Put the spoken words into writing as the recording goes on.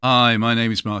Hi, my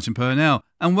name is Martin Purnell,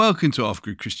 and welcome to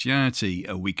Off-Grid Christianity,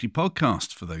 a weekly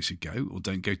podcast for those who go or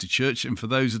don't go to church and for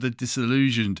those that are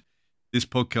disillusioned. This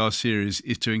podcast series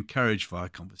is to encourage via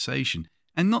conversation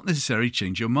and not necessarily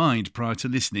change your mind prior to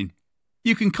listening.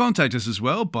 You can contact us as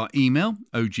well by email,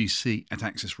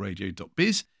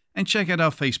 ogc@accessradio.biz, and check out our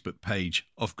Facebook page,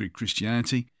 Off-Grid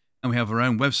Christianity, and we have our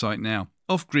own website now,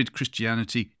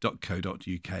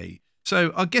 offgridchristianity.co.uk.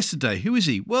 So our guest today, who is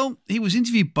he? Well, he was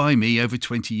interviewed by me over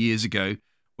 20 years ago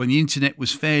when the internet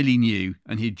was fairly new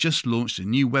and he had just launched a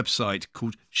new website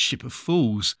called Ship of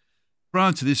Fools.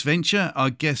 Prior to this venture, our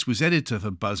guest was editor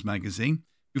for Buzz magazine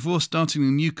before starting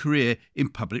a new career in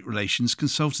public relations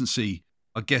consultancy.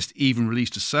 Our guest even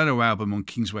released a solo album on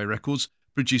Kingsway Records,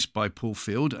 produced by Paul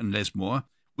Field and Les Moore,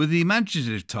 with the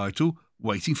imaginative title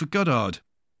Waiting for Goddard.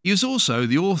 He is also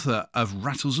the author of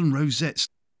Rattles and Rosettes.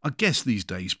 Our guest these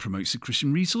days promotes the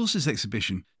Christian Resources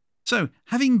exhibition. So,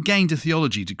 having gained a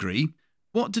theology degree,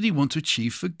 what did he want to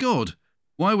achieve for God?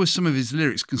 Why were some of his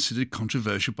lyrics considered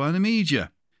controversial by the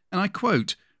media? And I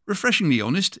quote, refreshingly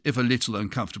honest, if a little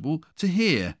uncomfortable, to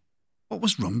hear. What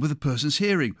was wrong with the person's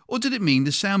hearing? Or did it mean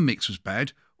the sound mix was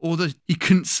bad? Or that he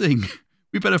couldn't sing?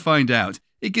 We better find out.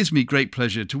 It gives me great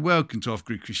pleasure to welcome to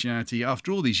Off-Grid Christianity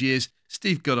after all these years,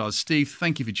 Steve Goddard. Steve,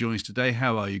 thank you for joining us today.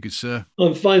 How are you, good sir?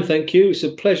 I'm fine, thank you. It's a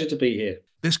pleasure to be here.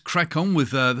 Let's crack on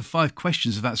with the 5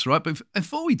 questions, if that's all right. But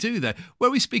before we do that, where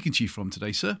are we speaking to you from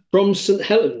today, sir? From St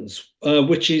Helens,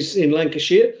 which is in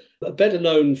Lancashire, better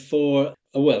known for,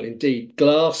 indeed,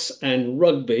 glass and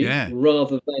rugby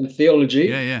rather than theology.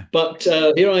 Yeah. But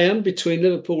here I am between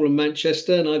Liverpool and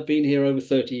Manchester, and I've been here over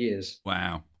 30 years.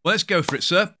 Wow. Well, let's go for it,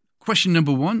 sir. Question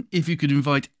number 1, if you could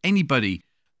invite anybody,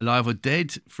 alive or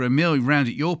dead, for a meal round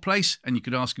at your place and you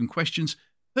could ask them questions,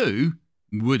 who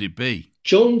would it be?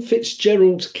 John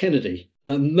Fitzgerald Kennedy.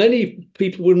 And many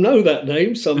people will know that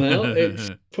name somehow.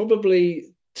 It's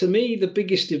probably, to me, the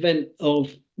biggest event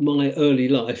of my early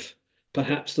life.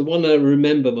 Perhaps the one I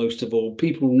remember most of all.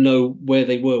 People know where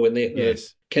they were when they heard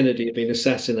Kennedy had been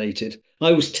assassinated.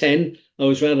 I was 10. I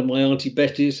was round at my Auntie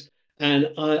Betty's, and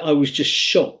I was just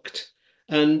shocked.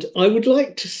 And I would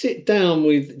like to sit down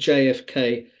with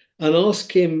JFK and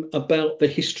ask him about the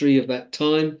history of that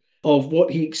time, of what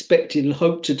he expected and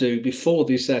hoped to do before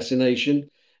the assassination.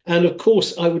 And of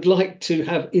course, I would like to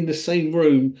have in the same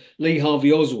room Lee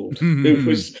Harvey Oswald, who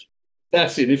was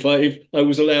assassinated, if I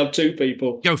was allowed 2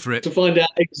 people. Go for it. To find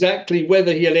out exactly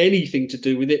whether he had anything to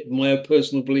do with it. My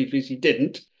personal belief is he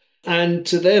didn't. And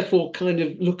to therefore kind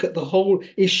of look at the whole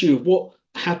issue of what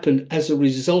happened as a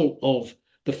result of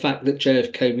the fact that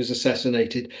JFK was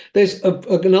assassinated. There's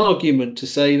an argument to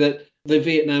say that the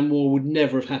Vietnam War would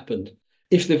never have happened.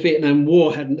 If the Vietnam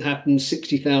War hadn't happened,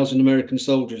 60,000 American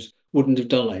soldiers wouldn't have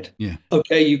died. Yeah.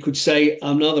 Okay, you could say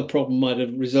another problem might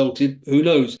have resulted. Who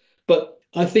knows? But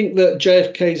I think that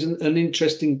JFK is an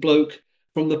interesting bloke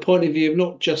from the point of view of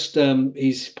not just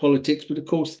his politics, but of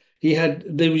course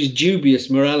there was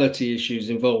dubious morality issues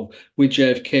involved with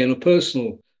JFK on a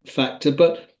personal factor.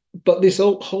 But this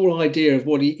whole idea of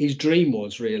what his dream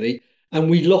was, really, and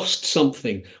we lost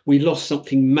something. We lost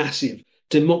something massive.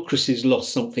 Democracy's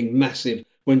lost something massive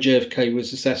when JFK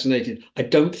was assassinated. I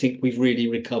don't think we've really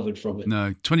recovered from it.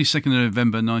 No, 22nd of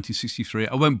November 1963.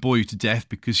 I won't bore you to death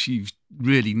because you've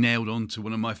really nailed on to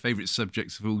one of my favourite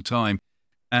subjects of all time.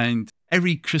 And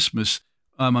every Christmas,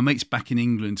 my mates back in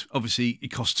England, obviously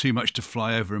it costs too much to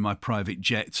fly over in my private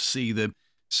jet to see them.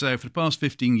 So for the past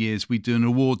 15 years, we do an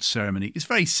awards ceremony. It's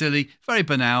very silly, very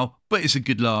banal, but it's a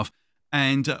good laugh.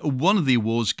 And one of the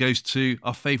awards goes to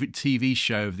our favourite TV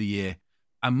show of the year.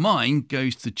 And mine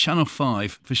goes to Channel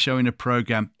 5 for showing a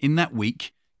programme in that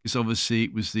week, because obviously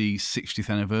it was the 60th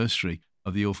anniversary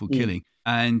of the awful killing.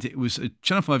 And it was a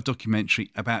Channel 5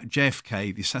 documentary about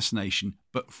JFK, the assassination,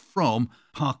 but from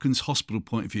Parkins Hospital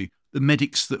point of view. The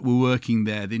medics that were working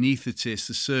there, the anaesthetists,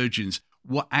 the surgeons,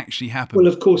 what actually happened.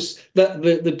 Well, of course, that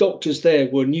the doctors there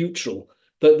were neutral,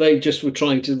 but they just were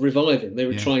trying to revive him. They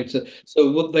were trying to.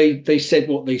 So what they said,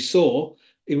 what they saw,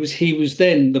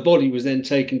 the body was then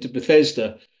taken to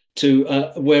Bethesda to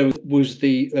where was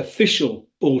the official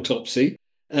autopsy,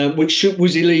 which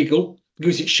was illegal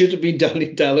because it should have been done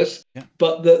in Dallas. Yeah.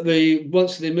 But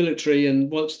once the military and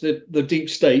once the deep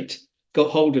state got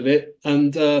hold of it,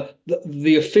 and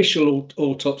the official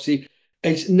autopsy.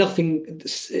 Nothing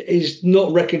is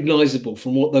not recognisable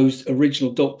from what those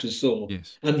original doctors saw.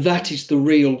 Yes. And that is the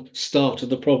real start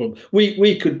of the problem.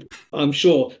 We could, I'm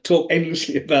sure, talk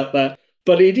endlessly about that,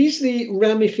 but it is the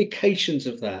ramifications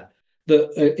of that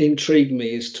intrigue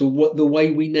me as to what the way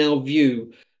we now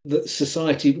view the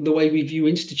society, the way we view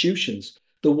institutions,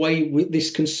 the way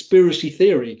this conspiracy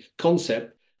theory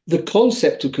concept the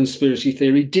concept of conspiracy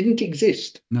theory didn't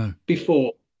exist No.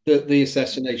 before the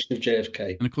assassination of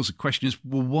JFK. And of course, the question is,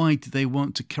 well, why did they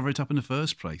want to cover it up in the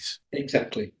first place?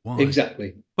 Exactly. Why?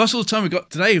 Exactly. Well, that's all the time we've got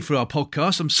today for our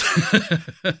podcast.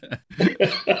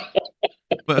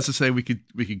 But as I say, we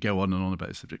could go on and on about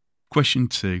this subject. Question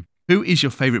 2. Who is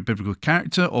your favourite biblical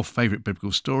character or favourite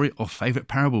biblical story or favourite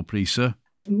parable, please, sir?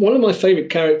 One of my favourite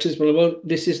characters,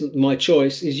 this isn't my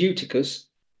choice, is Eutychus,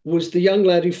 was the young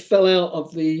lad who fell out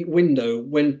of the window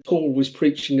when Paul was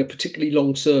preaching a particularly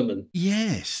long sermon.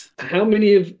 Yes. How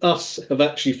many of us have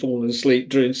actually fallen asleep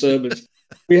during sermons?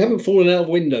 We haven't fallen out of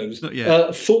windows. Not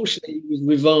yet. Fortunately, he was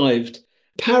revived.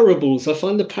 Parables, I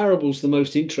find the parables the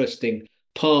most interesting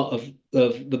part of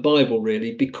the Bible,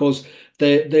 really, because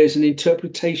there's an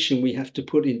interpretation we have to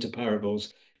put into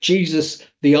parables. Jesus,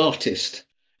 the artist,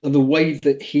 and the way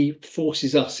that he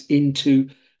forces us into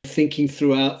thinking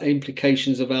through our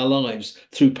implications of our lives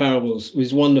through parables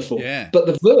was wonderful. Yeah. But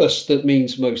the verse that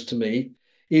means most to me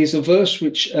is a verse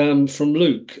which from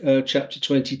Luke chapter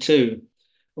 22,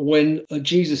 when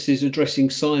Jesus is addressing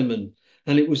Simon.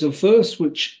 And it was a verse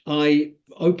which I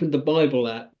opened the Bible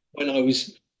at when I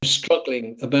was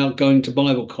struggling about going to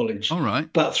Bible college. All right.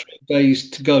 About 3 days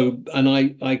to go. And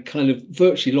I kind of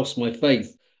virtually lost my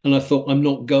faith. And I thought, I'm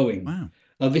not going. Wow.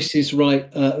 This is right.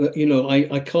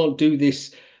 I can't do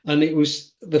this. And it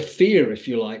was the fear, if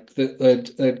you like,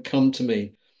 that had come to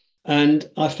me. And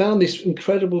I found this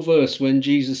incredible verse when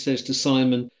Jesus says to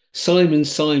Simon, Simon,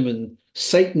 Simon,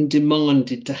 Satan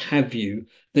demanded to have you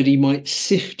that he might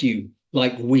sift you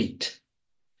like wheat.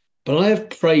 But I have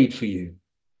prayed for you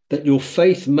that your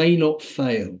faith may not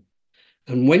fail.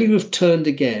 And when you have turned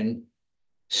again,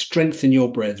 strengthen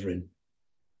your brethren.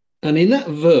 And in that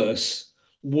verse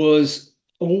was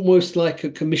almost like a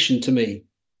commission to me.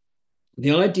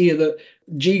 The idea that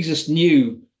Jesus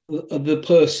knew the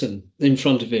person in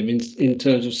front of him in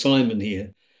terms of Simon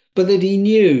here, but that he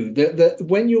knew that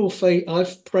when your faith,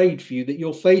 I've prayed for you that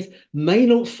your faith may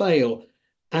not fail.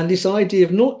 And this idea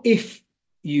of not if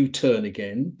you turn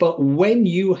again, but when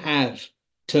you have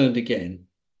turned again.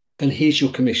 And here's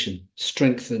your commission,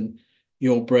 strengthen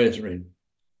your brethren.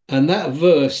 And that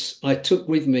verse I took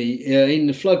with me in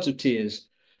the floods of tears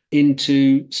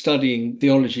into studying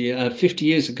theology 50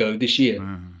 years ago this year.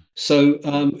 Wow. So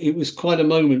it was quite a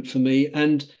moment for me.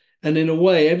 And in a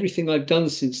way, everything I've done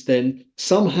since then,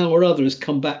 somehow or other, has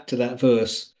come back to that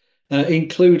verse,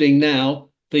 including now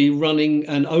the running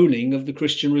and owning of the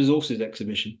Christian Resources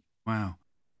exhibition. Wow.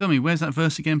 Tell me, where's that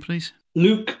verse again, please?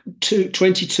 Luke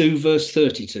 22, verse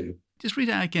 32. Just read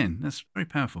it out again. That's very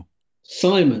powerful.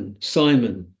 Simon,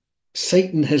 Simon,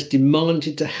 Satan has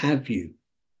demanded to have you,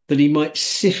 that he might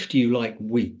sift you like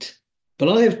wheat. But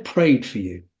I have prayed for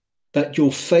you, that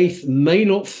your faith may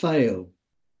not fail.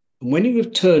 And when you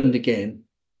have turned again,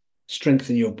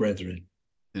 strengthen your brethren.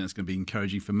 I think that's going to be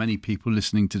encouraging for many people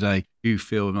listening today who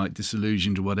feel like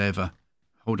disillusioned or whatever.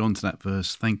 Hold on to that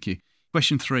verse. Thank you.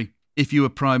 Question 3. If you were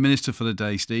Prime Minister for the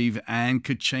day, Steve, and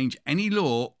could change any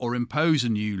law or impose a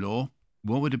new law,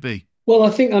 what would it be? Well,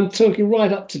 I think I'm talking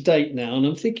right up to date now, and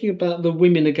I'm thinking about the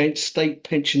women against state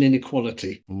pension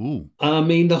inequality. Ooh. I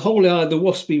mean, the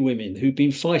WASPy women who've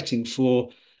been fighting for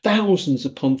thousands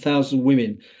upon thousands of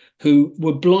women who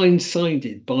were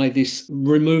blindsided by this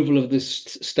removal of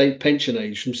this state pension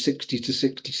age from 60 to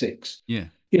 66. Yeah.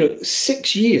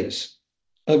 6 years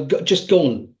have just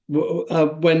gone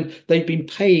when they've been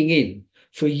paying in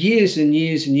for years and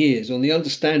years and years on the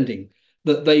understanding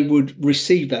that they would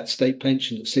receive that state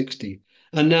pension at 60,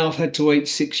 and now have had to wait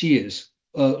 6 years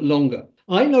longer.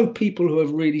 I know people who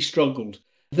have really struggled.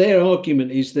 Their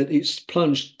argument is that it's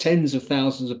plunged tens of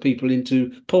thousands of people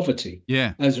into poverty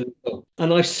as a result.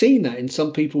 And I've seen that in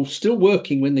some people still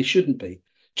working when they shouldn't be,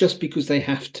 just because they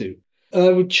have to.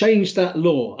 Would change that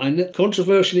law. And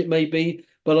controversial it may be,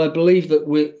 but I believe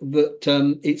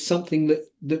that it's something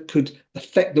that could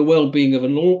affect the well-being of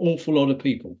an awful lot of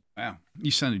people. Wow. You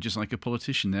sounded just like a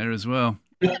politician there as well.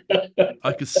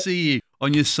 I could see you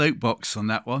on your soapbox on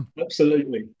that one.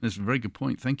 Absolutely. That's a very good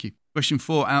point. Thank you. Question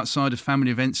 4, outside of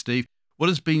family events, Steve, what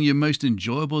has been your most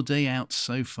enjoyable day out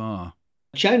so far?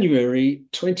 January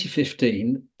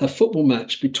 2015, a football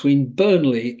match between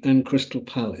Burnley and Crystal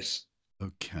Palace.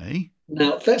 Okay.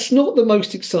 Now, that's not the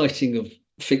most exciting of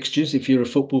fixtures if you're a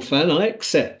football fan, I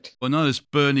accept. Well, no, it's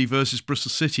Burnley versus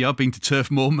Bristol City. I've been to Turf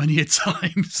Moor many a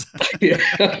times.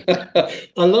 I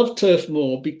love Turf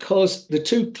Moor because the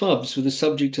two clubs were the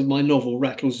subject of my novel,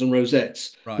 Rattles and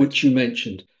Rosettes, which you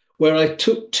mentioned, where I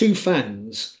took two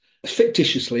fans,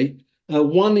 fictitiously,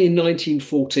 one in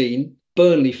 1914,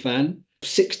 Burnley fan,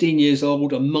 16 years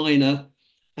old, a minor,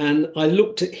 And I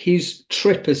looked at his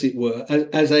trip, as it were,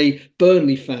 as a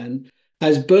Burnley fan,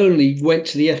 as Burnley went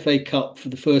to the FA Cup for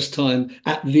the first time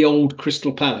at the old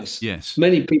Crystal Palace. Yes.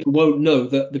 Many people won't know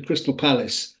that the Crystal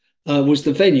Palace was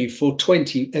the venue for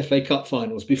 20 FA Cup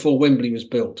finals before Wembley was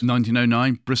built.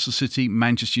 1909, Bristol City,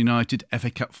 Manchester United, FA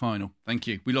Cup final. Thank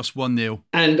you. We lost 1-0.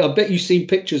 And I bet you've seen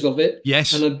pictures of it.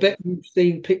 Yes. And I bet you've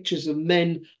seen pictures of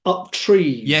men up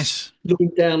trees. Yes.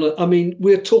 Looking down. I mean,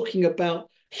 we're talking about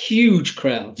huge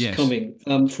crowds coming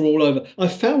from all over. I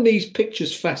found these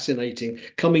pictures fascinating,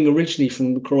 coming originally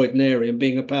from the Croydon area and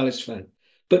being a Palace fan.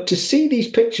 But to see these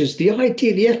pictures, the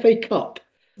idea, the FA Cup,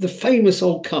 the famous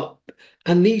old cup,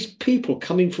 and these people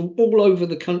coming from all over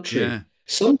the country,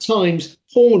 sometimes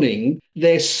horning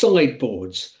their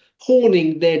sideboards,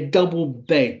 horning their double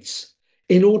beds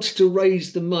in order to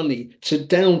raise the money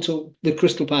down to the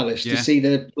Crystal Palace to see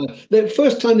their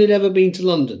first time they'd ever been to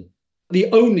London. The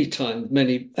only time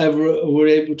many ever were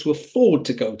able to afford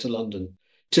to go to London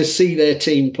to see their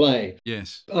team play.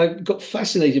 Yes. I got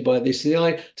fascinated by this.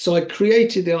 So I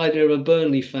created the idea of a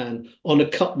Burnley fan on a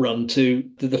cup run to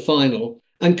the final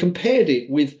and compared it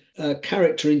with a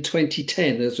character in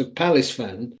 2010 as a Palace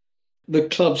fan, the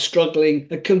club struggling,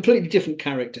 a completely different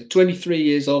character, 23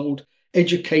 years old,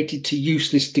 educated to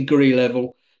useless degree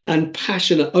level, and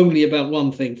passionate only about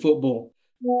one thing, football.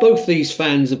 Both these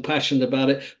fans are passionate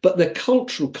about it, but the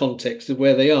cultural context of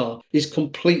where they are is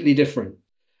completely different.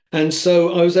 And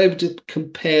so I was able to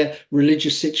compare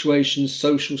religious situations,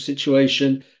 social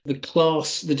situation, the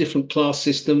different class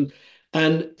system,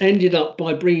 and ended up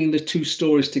by bringing the two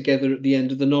stories together at the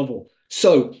end of the novel.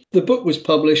 So the book was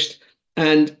published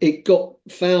and it got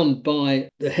found by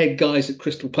the head guys at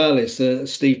Crystal Palace,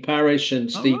 Steve Parish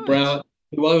and Steve Brower,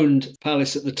 who owned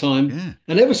Palace at the time. Yeah.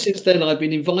 And ever since then, I've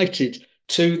been invited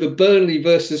to the Burnley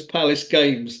versus Palace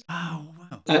games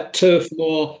at Turf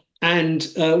Moor and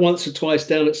once or twice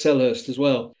down at Selhurst as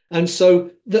well. And so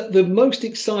the most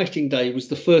exciting day was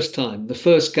the first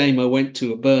game I went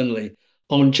to at Burnley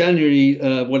on January,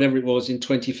 whatever it was in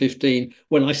 2015,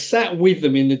 when I sat with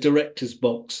them in the director's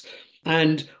box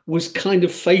and was kind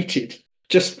of fated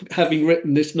just having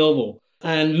written this novel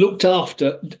and looked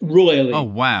after royally. Oh,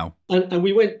 wow. And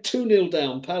we went 2-0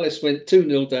 down. Palace went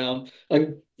 2-0 down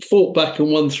and fought back and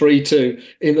won 3-2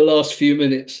 in the last few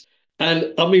minutes.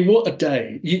 And I mean, what a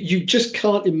day. You just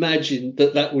can't imagine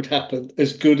that would happen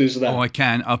as good as that. Oh, I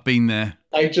can. I've been there.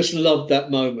 I just loved that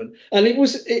moment. And it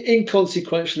was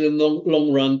inconsequential in the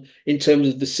long run in terms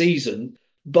of the season,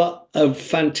 but a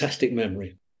fantastic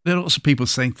memory. There are lots of people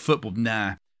saying football,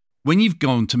 nah. When you've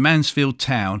gone to Mansfield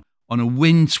Town on a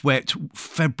windswept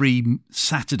February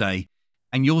Saturday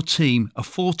and your team are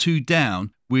 4-2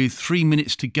 down with 3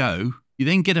 minutes to go, you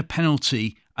then get a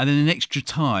penalty and then an extra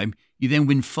time, you then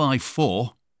win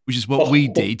 5-4, which is what we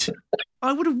did.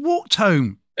 I would have walked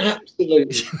home.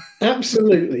 Absolutely.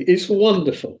 Absolutely. It's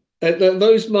wonderful.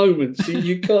 Those moments,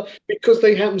 you can't, because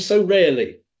they happen so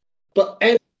rarely. But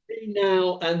every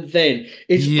now and then,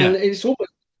 it's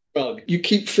almost a drug. You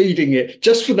keep feeding it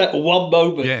just for that one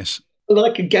moment. Yes.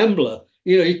 Like a gambler,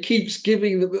 he keeps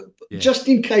giving them just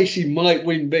in case he might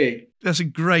win big. That's a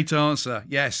great answer.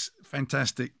 Yes.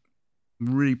 Fantastic.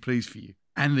 I'm really pleased for you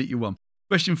and that you won.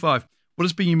 Question 5. What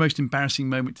has been your most embarrassing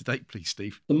moment to date, please,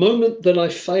 Steve? The moment that I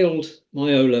failed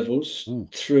my O-levels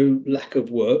through lack of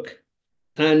work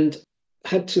and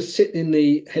had to sit in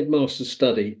the headmaster's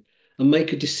study and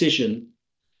make a decision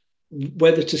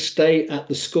whether to stay at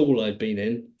the school I'd been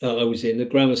in, I was in, the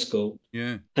grammar school,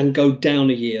 and go down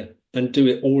a year and do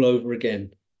it all over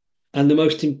again. And the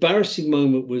most embarrassing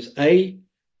moment was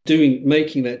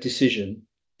making that decision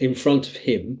in front of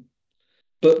him,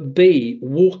 but B,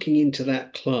 walking into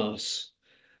that class,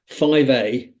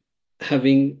 5A,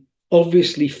 having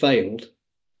obviously failed,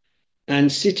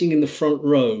 and sitting in the front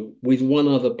row with one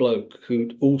other bloke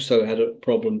who'd also had a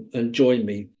problem and joined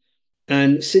me,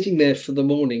 and sitting there for the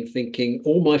morning thinking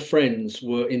all my friends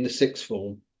were in the sixth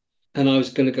form and I was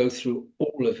going to go through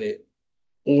all of it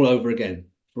all over again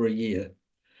for a year.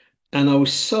 And I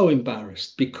was so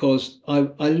embarrassed because I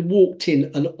walked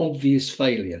in an obvious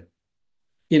failure.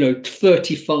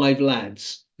 35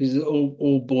 lads. This is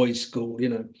all boys' school,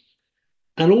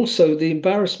 and also the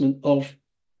embarrassment of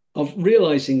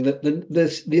realizing that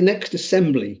the next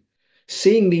assembly,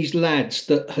 seeing these lads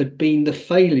that had been the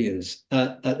failures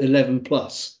at 11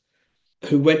 plus,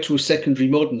 who went to a secondary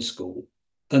modern school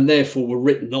and therefore were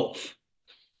written off,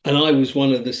 and I was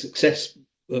one of the success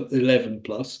of 11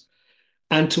 plus,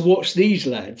 and to watch these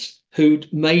lads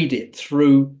who'd made it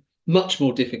through much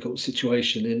more difficult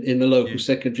situation in the local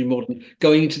secondary modern,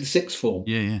 going into the sixth form.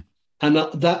 Yeah. And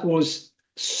that was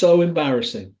so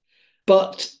embarrassing.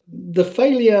 But the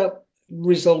failure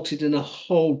resulted in a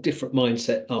whole different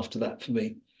mindset after that for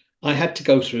me. I had to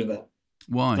go through that.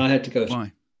 Why? I had to go through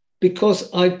Why? because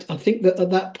I think that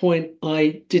at that point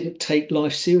I didn't take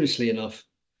life seriously enough.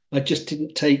 I just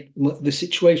didn't take the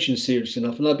situation seriously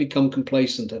enough, and I'd become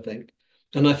complacent, I think.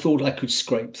 And I thought I could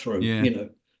scrape through, Yeah.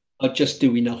 I'd just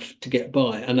do enough to get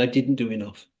by, and I didn't do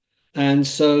enough. And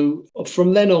so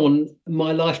from then on,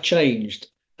 my life changed.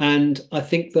 And I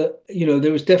think that,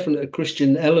 there was definitely a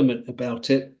Christian element about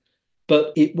it,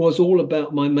 but it was all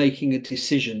about my making a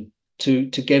decision to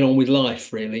get on with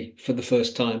life, really, for the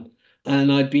first time.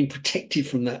 And I'd been protected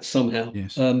from that somehow,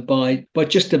 Yes. by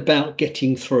just about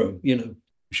getting through. I'm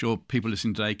sure people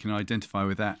listening today can identify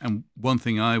with that. And one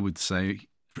thing I would say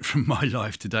from my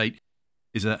life to date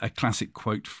is a classic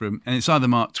quote from, and it's either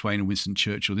Mark Twain or Winston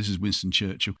Churchill. This is Winston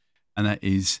Churchill, and that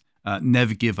is,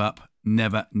 never give up,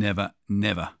 never, never,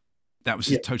 never. That was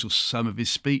the total sum of his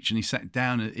speech, and he sat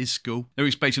down at his school. They were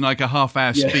expecting like a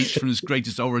half-hour speech from his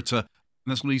greatest orator,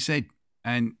 and that's what he said.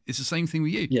 And it's the same thing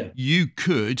with you. Yeah. You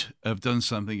could have done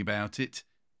something about it,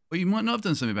 or you might not have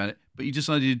done something about it, but you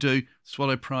decided to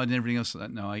swallow pride and everything else like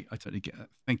that. No, I totally get that.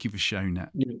 Thank you for sharing that.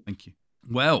 Yeah. Thank you.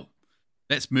 Well,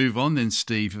 let's move on then,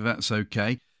 Steve, if that's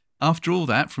okay. After all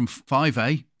that, from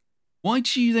 5A, why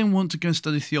do you then want to go and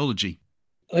study theology?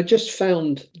 I just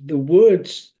found the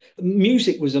words.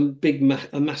 Music was a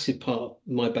massive part of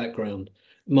my background.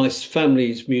 My family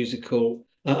is musical.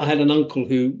 I had an uncle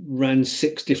who ran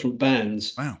 6 different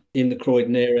bands in the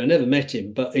Croydon area. I never met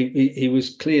him, but he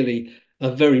was clearly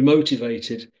very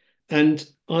motivated. And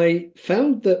I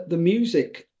found that the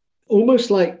music,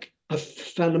 almost like I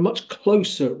found a much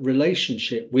closer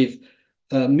relationship with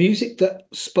music that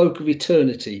spoke of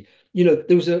eternity. There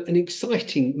was an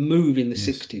exciting move in the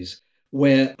 60s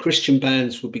where Christian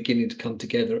bands were beginning to come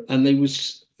together, and they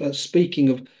was speaking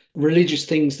of religious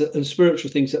things and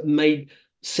spiritual things that made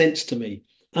sense to me.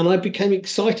 And I became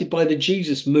excited by the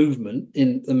Jesus movement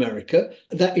in America.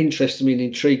 That interested me and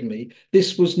intrigued me.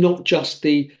 This was not just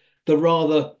the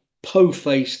rather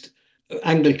po-faced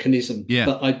Anglicanism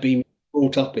that I'd been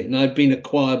brought up in. I'd been a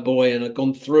choir boy, and I'd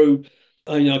gone through.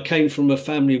 I came from a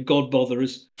family of God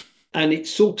botherers, and it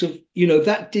sort of,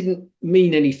 that didn't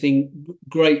mean anything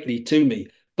greatly to me.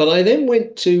 But I then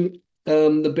went to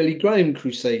the Billy Graham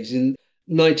Crusades in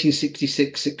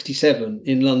 1966-67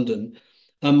 in London.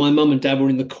 And my mum and dad were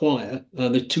in the choir,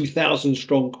 the 2,000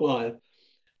 strong choir.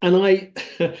 And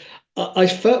I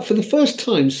felt for the first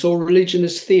time saw religion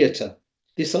as theatre.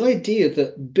 This idea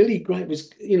that Billy Graham was,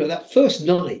 that first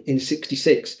night in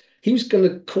 66, he was going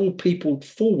to call people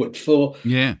forward for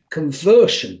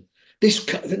conversion. This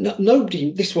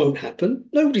won't happen.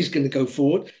 Nobody's going to go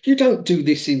forward. You don't do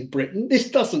this in Britain. This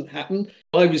doesn't happen.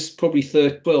 I was probably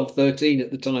 12, 13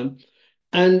 at the time.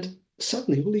 And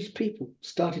suddenly all these people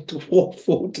started to walk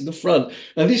forward to the front.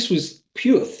 And this was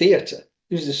pure theatre.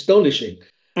 It was astonishing.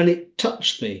 And it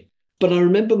touched me. But I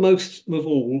remember most of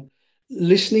all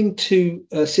listening to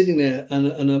sitting there,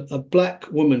 and a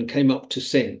black woman came up to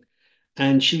sing.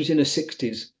 And she was in her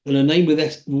 60s, and her name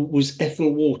was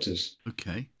Ethel Waters.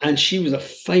 Okay. And she was a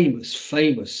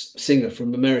famous singer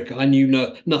from America. I knew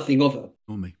nothing of her.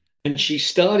 Or me. And she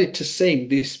started to sing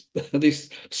this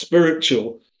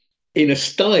spiritual in a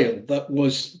style that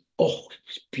was, it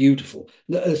was beautiful.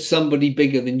 Somebody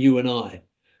Bigger Than You and I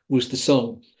was the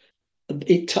song.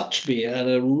 It touched me at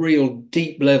a real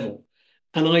deep level.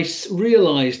 And I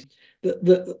realized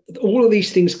that all of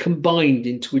these things combined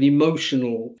into an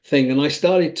emotional thing. And I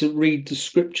started to read the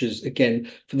scriptures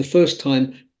again for the first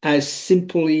time as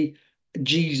simply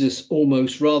Jesus,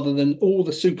 almost, rather than all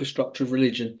the superstructure of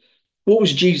religion. What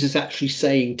was Jesus actually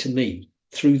saying to me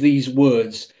through these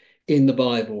words in the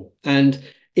Bible? And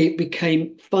it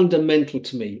became fundamental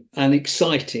to me and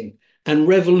exciting and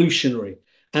revolutionary,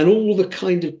 and all the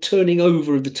kind of turning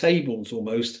over of the tables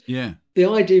almost. Yeah. The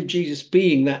idea of Jesus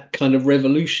being that kind of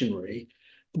revolutionary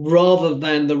rather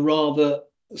than the rather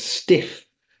stiff,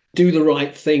 do the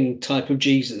right thing type of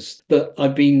Jesus that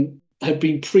had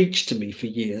been preached to me for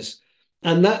years.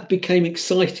 And that became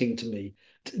exciting to me.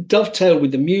 Dovetail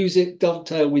with the music,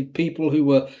 dovetail with people who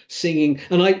were singing.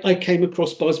 And I came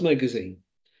across Buzz magazine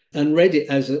and read it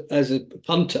as a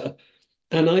punter.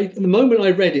 And the moment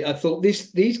I read it, I thought,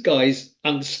 these guys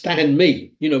understand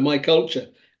me, my culture.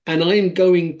 And I am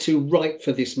going to write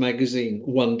for this magazine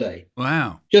one day.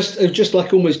 Wow. Just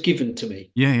like almost given to me.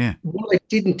 Yeah. What I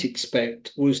didn't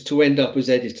expect was to end up as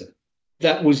editor.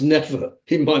 That was never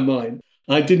in my mind.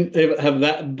 I didn't ever have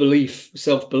that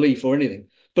self-belief or anything.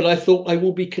 But I thought I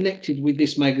will be connected with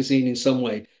this magazine in some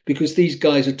way because these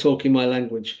guys are talking my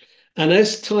language. And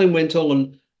as time went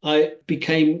on, I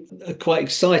became quite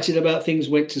excited about things,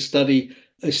 went to study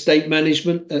estate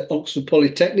management at Oxford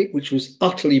Polytechnic, which was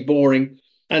utterly boring.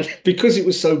 And because it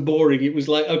was so boring, it was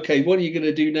like, okay, what are you going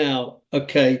to do now?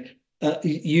 Okay,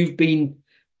 you've been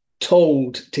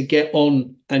told to get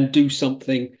on and do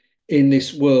something in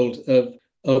this world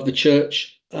of the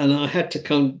church. And I had to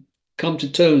come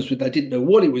to terms with, I didn't know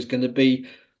what it was going to be,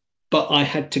 but I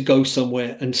had to go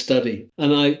somewhere and study.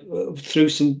 And I, through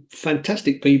some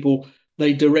fantastic people,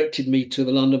 they directed me to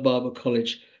the London Bible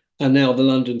College and now the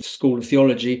London School of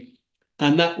Theology.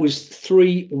 And that was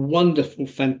 3 wonderful,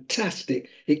 fantastic,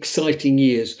 exciting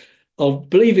years of,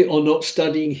 believe it or not,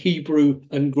 studying Hebrew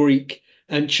and Greek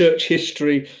and church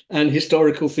history and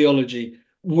historical theology,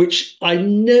 which I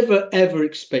never ever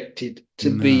expected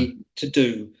No. to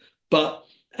do. But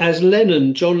as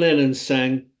John Lennon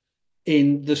sang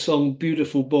in the song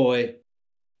Beautiful Boy,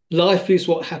 life is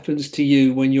what happens to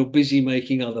you when you're busy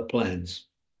making other plans.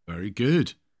 Very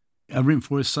good. Written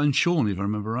for his son Sean, if I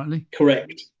remember rightly.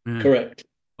 Correct. Yeah. Correct.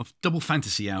 Of Double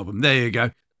Fantasy album. There you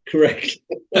go. Correct.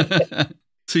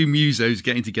 2 musos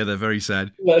getting together. Very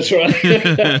sad. That's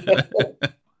right.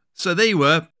 So there you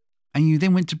were. And you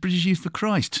then went to British Youth for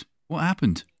Christ. What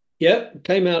happened? Yeah,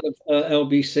 came out of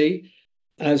LBC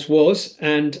as was,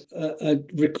 and I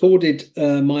recorded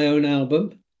my own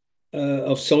album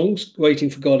of songs, Waiting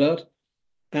for Goddard,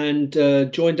 and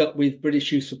joined up with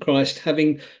British Youth for Christ,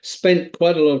 having spent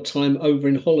quite a lot of time over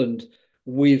in Holland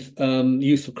with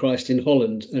Youth for Christ in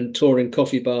Holland and touring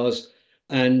coffee bars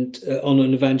and on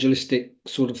an evangelistic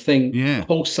sort of thing. Yeah. The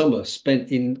whole summer spent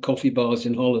in coffee bars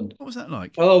in Holland. What was that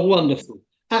like? Oh, wonderful.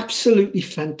 Absolutely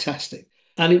fantastic.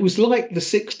 And it was like the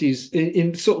 60s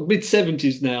in sort of mid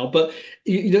 70s now. But,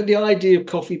 you know, the idea of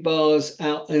coffee bars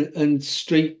out and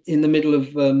street in the middle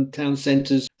of town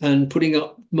centres and putting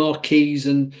up marquees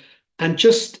and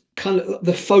just kind of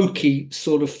the folky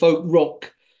sort of folk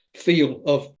rock feel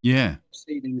of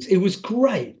proceedings. It was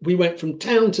great. We went from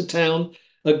town to town,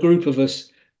 a group of us,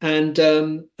 and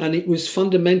it was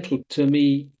fundamental to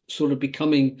me sort of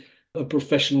becoming a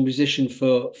professional musician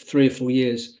for 3 or 4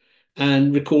 years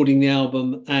and recording the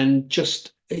album and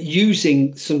just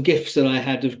using some gifts that I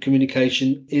had of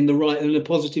communication in a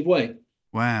positive way.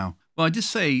 Wow. Well, I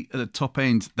just say at the top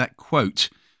end that quote,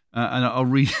 and I'll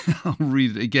read I'll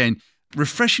read it again.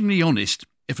 Refreshingly honest,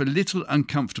 if a little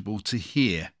uncomfortable to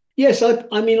hear. Yes, I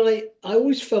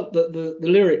always felt that the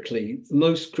lyrically,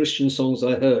 most Christian songs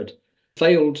I heard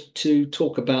failed to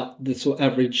talk about the sort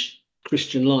of average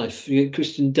Christian life,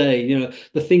 Christian day,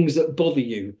 the things that bother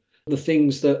you, the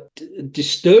things that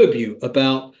disturb you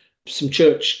about some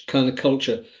church kind of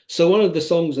culture. So one of the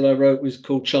songs that I wrote was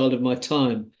called Child of My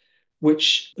Time,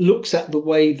 which looks at the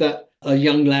way that a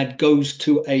young lad goes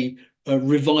to a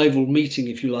revival meeting,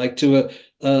 if you like, to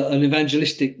an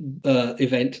evangelistic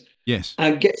event. Yes.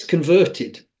 And gets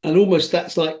converted. And almost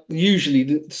that's like usually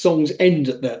the songs end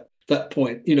at that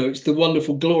point. It's the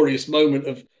wonderful, glorious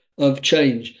moment of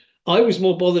change. I was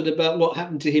more bothered about what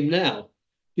happened to him now.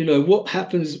 What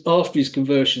happens after his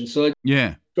conversion. So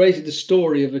I created the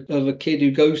story of a kid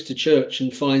who goes to church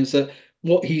and finds that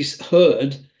what he's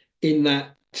heard in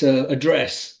that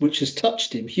address, which has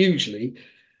touched him hugely,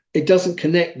 it doesn't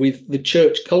connect with the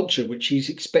church culture, which he's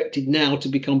expected now to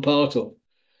become part of.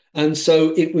 And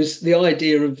so it was the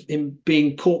idea of him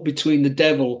being caught between the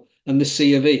devil and the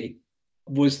C of E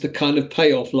was the kind of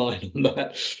payoff line on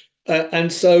that.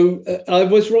 And so I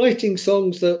was writing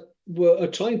songs that were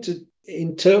trying to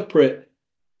interpret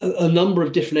a number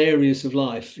of different areas of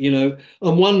life, and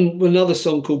another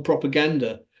song called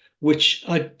Propaganda, which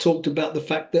I talked about the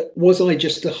fact that was I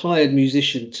just a hired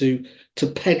musician to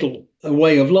peddle a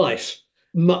way of life,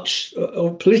 much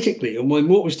politically, and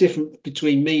what was different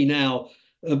between me now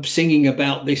singing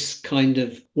about this kind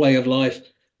of way of life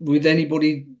with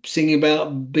anybody singing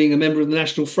about being a member of the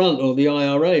National Front or the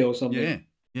IRA or something. Yeah.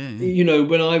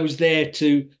 When I was there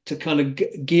to kind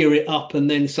of gear it up and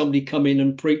then somebody come in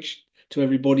and preach to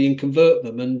everybody and convert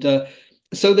them. And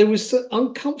so there was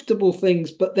uncomfortable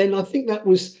things, but then I think it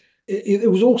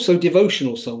was also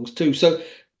devotional songs too. So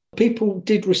people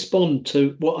did respond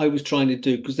to what I was trying to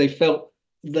do because they felt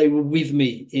they were with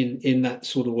me in that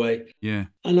sort of way. Yeah.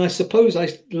 And I suppose I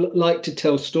like to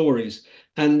tell stories,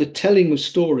 and the telling of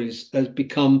stories has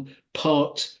become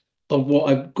part of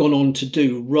what I've gone on to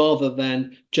do rather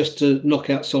than just to knock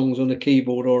out songs on a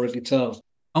keyboard or a guitar.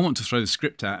 I want to throw the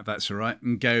script out, if that's all right,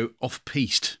 and go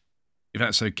off-piste, if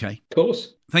that's okay. Of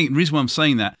course. I think the reason why I'm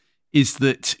saying that is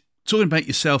that talking about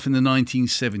yourself in the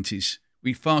 1970s,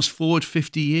 we fast forward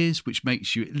 50 years, which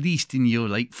makes you at least in your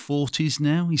late 40s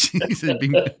now.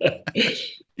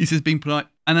 He says, being polite.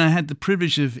 And I had the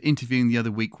privilege of interviewing the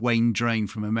other week Wayne Drain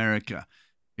from America,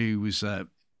 who was still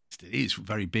is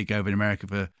very big over in America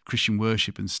for Christian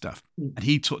worship and stuff. And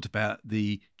he talked about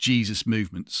the Jesus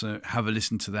movement. So have a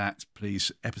listen to that,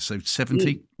 please. Episode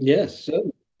 70. Yes.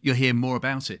 Certainly. You'll hear more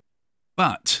about it.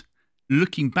 But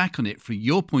looking back on it from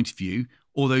your point of view,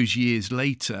 all those years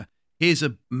later, here's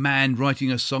a man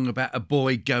writing a song about a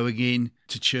boy going in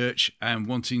to church and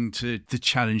wanting to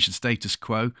challenge the status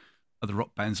quo. Other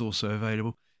rock bands also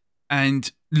available.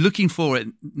 And looking for it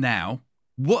now,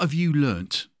 what have you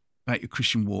learnt about your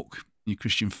Christian walk, your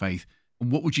Christian faith?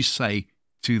 And what would you say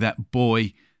to that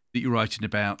boy that you're writing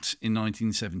about in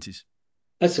 1970s?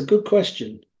 That's a good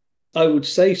question. I would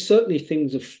say certainly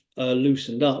things have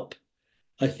loosened up.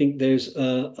 I think there's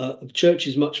church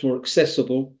is much more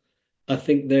accessible. I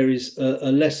think there is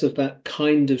a less of that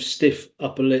kind of stiff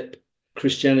upper lip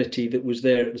Christianity that was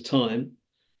there at the time.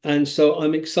 And so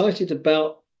I'm excited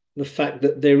about the fact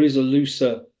that there is a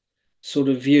looser sort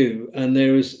of view, and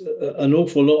there is an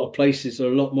awful lot of places that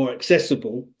are a lot more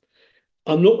accessible.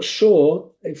 I'm not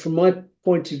sure, from my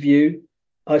point of view,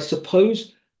 I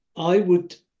suppose I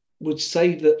would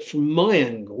say that from my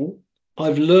angle,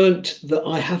 I've learnt that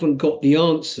I haven't got the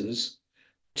answers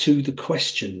to the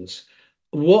questions.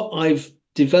 What I've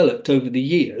developed over the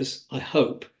years, I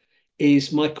hope,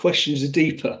 is my questions are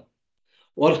deeper.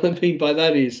 What I mean by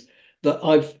that is that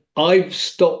I've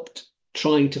stopped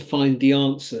trying to find the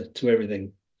answer to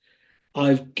everything.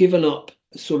 I've given up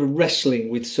sort of wrestling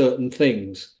with certain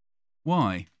things.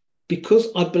 Why? Because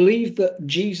I believe that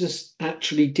Jesus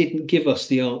actually didn't give us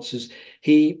the answers.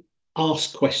 He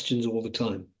asked questions all the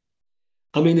time.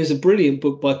 I mean, there's a brilliant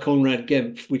book by Conrad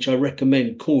Gempf, which I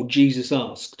recommend, called Jesus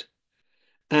Asked.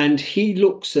 And he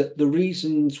looks at the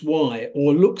reasons why,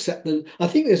 or looks at I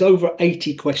think there's over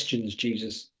 80 questions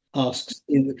Jesus asks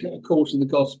in the course of the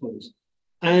Gospels.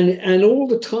 And all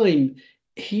the time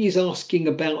he is asking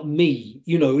about me,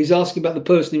 he's asking about the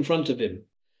person in front of him,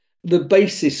 the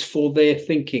basis for their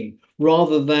thinking,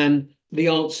 rather than the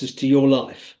answers to your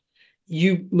life.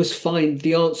 You must find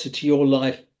the answer to your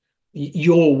life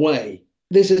your way.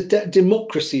 There's a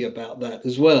democracy about that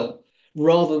as well,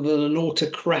 rather than an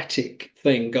autocratic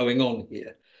thing going on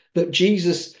here. That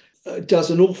Jesus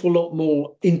does an awful lot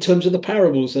more in terms of the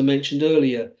parables I mentioned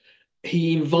earlier.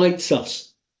 He invites us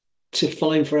to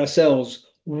find for ourselves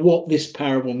what this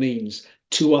parable means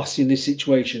to us in this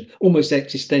situation, almost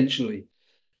existentially.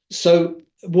 So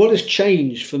what has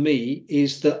changed for me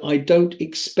is that I don't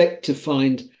expect to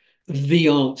find the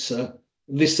answer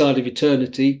this side of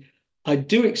eternity. I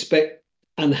do expect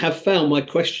and have found my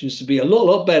questions to be a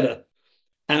lot better,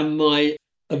 and my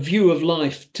view of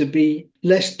life to be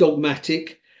less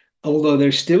dogmatic, although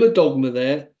there's still a dogma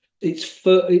there.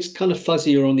 It's kind of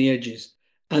fuzzier on the edges.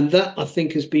 And that, I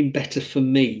think, has been better for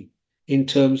me in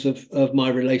terms of my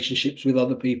relationships with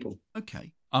other people.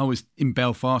 Okay. I was in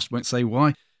Belfast, won't say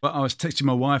why, but I was texting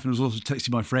my wife and I was also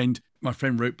texting my friend. My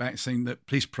friend wrote back saying that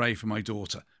please pray for my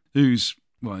daughter, who's,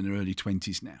 well, in her early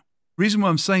 20s now. The reason why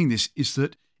I'm saying this is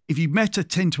that if you met her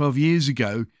 10, 12 years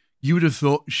ago, you would have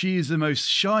thought she is the most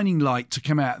shining light to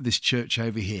come out of this church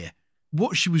over here.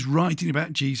 What she was writing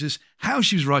about Jesus, how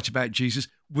she was writing about Jesus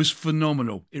was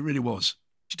phenomenal. It really was.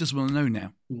 She doesn't want to know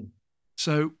now.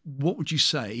 So what would you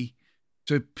say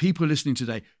to people listening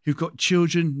today who've got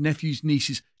children, nephews,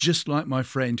 nieces, just like my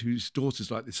friend whose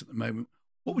daughter's like this at the moment?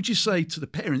 What would you say to the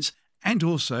parents and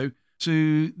also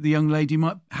to the young lady who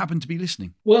might happen to be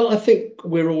listening? Well, I think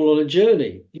we're all on a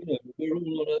journey. We're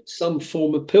all on some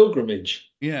form of pilgrimage.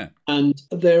 Yeah. And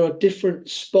there are different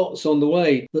spots on the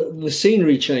way. The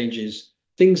scenery changes.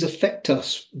 Things affect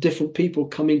us. Different people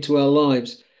come into our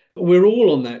lives. We're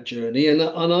all on that journey. And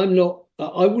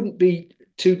I wouldn't be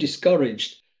too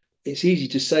discouraged. It's easy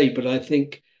to say, but I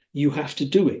think you have to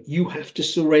do it. You have to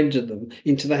surrender them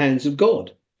into the hands of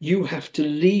God. You have to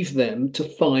leave them to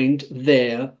find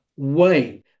their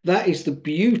way. That is the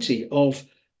beauty of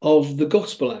the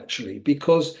gospel, actually,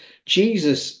 because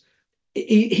Jesus,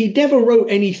 he never wrote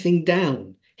anything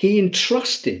down. He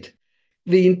entrusted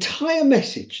the entire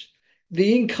message.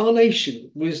 The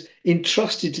incarnation was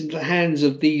entrusted into the hands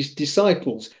of these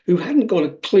disciples who hadn't got a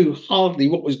clue hardly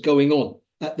what was going on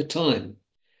at the time.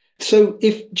 So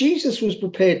if Jesus was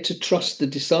prepared to trust the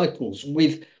disciples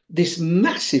with this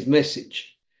massive message,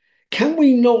 can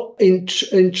we not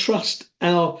entrust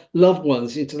our loved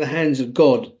ones into the hands of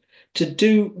God to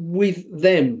do with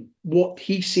them what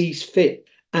he sees fit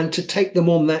and to take them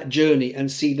on that journey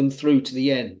and see them through to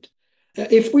the end?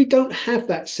 If we don't have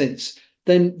that sense,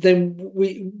 then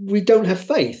we don't have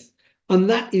faith. And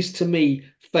that is, to me,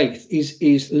 faith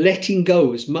is letting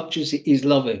go as much as it is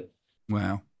loving.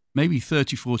 Wow. maybe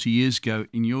 30, 40 years ago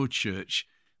in your church,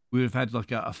 we would have had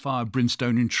like a fire,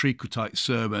 brimstone and treacle type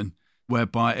sermon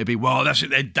whereby it'd be, well, that's it,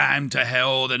 they're damned to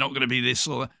hell, they're not going to be this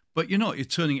or that. But you're not. You're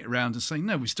turning it around and saying,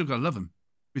 no, we've still got to love them.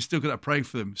 We've still got to pray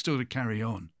for them. We've still got to carry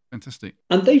on. Fantastic.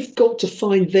 And they've got to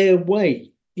find their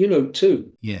way,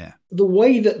 too. Yeah. The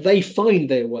way that they find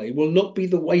their way will not be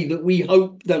the way that we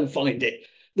hope they'll find it.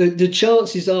 The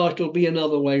chances are it'll be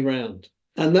another way round.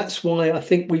 And that's why I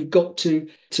think we've got to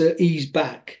ease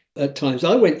back at times.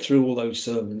 I went through all those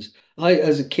sermons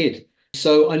as a kid,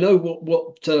 so I know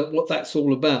what that's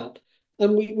all about.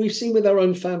 And we've seen with our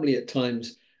own family at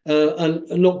times, and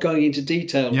not going into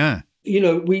detail. Yeah.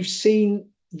 We've seen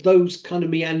those kind of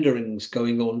meanderings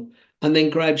going on, and then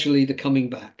gradually the coming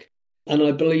back. And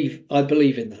I believe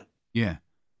in that. Yeah.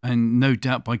 And no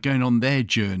doubt by going on their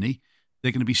journey,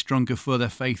 they're going to be stronger for their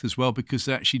faith as well, because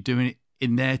they're actually doing it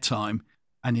in their time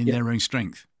and in their own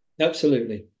strength.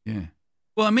 Absolutely. Yeah.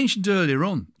 Well, I mentioned earlier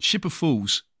on, Ship of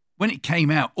Fools, when it came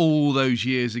out all those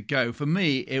years ago, for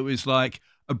me, it was like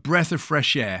a breath of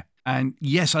fresh air. And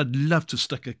yes, I'd love to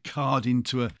stuck a card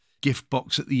into a gift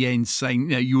box at the end saying,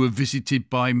 you were visited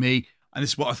by me. And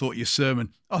this is what I thought of your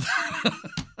sermon.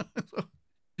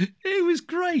 It was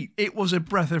great. It was a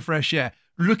breath of fresh air.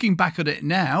 Looking back at it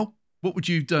now, what would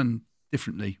you have done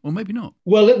differently? Or maybe not.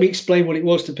 Well, let me explain what it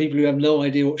was to people who have no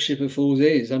idea what Ship of Fools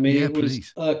is. I mean, it was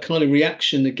please. A kind of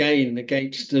reaction again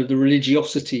against the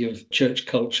religiosity of church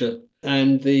culture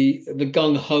and the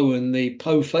gung-ho and the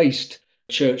po-faced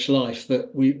church life that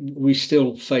we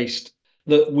still faced,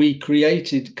 that we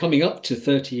created coming up to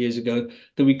 30 years ago,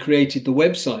 that we created the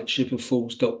website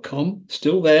shipoffools.com,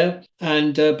 still there.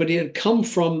 And but it had come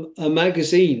from a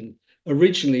magazine,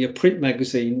 originally a print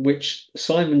magazine, which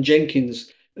Simon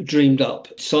Jenkins dreamed up.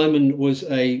 Simon was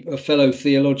a fellow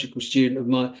theological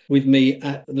student with me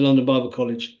at the London Bible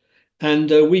College. And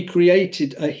we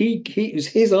created, it was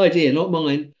his idea, not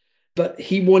mine, but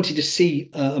he wanted to see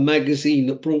a magazine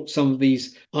that brought some of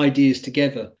these ideas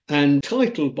together, and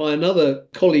titled by another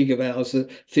colleague of ours, a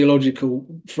theological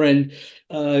friend,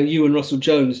 Ewan Russell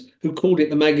Jones, who called it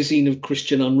the Magazine of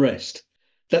Christian Unrest.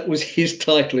 That was his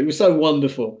title. It was so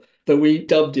wonderful that we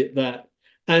dubbed it that.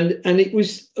 And it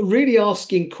was really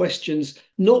asking questions,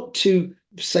 not to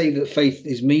say that faith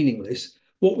is meaningless.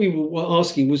 What we were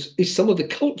asking was, is some of the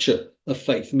culture of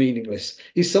faith meaningless?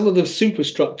 Is some of the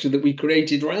superstructure that we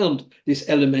created around this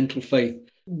elemental faith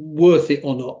worth it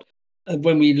or not? And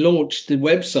when we launched the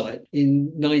website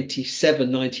in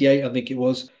 97, 98, I think it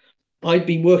was, I'd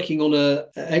been working on an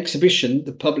exhibition,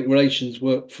 the public relations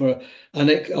work for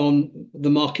on the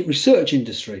market research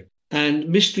industry. And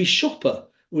mystery shopper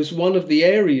was one of the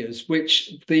areas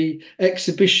which the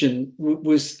exhibition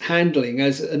was handling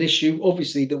as an issue,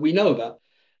 obviously, that we know about.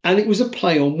 And it was a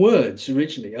play on words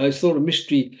originally. I thought a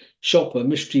mystery shopper,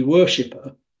 mystery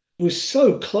worshipper was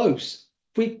so close.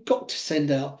 We got to send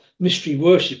out mystery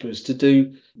worshippers to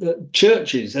do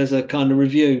churches as a kind of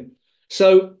review.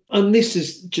 So, and this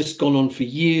has just gone on for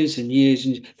years and years,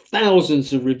 and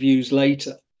thousands of reviews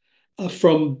later,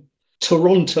 from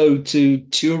Toronto to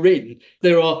Turin.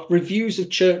 There are reviews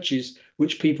of churches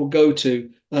which people go to.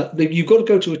 You've got to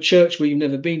go to a church where you've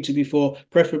never been to before,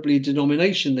 preferably a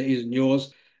denomination that isn't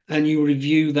yours, and you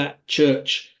review that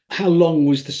church. How long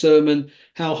was the sermon?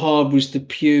 How hard was the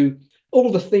pew?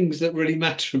 All the things that really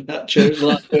matter about church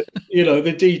life,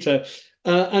 the detail.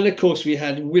 And of course, we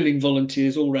had willing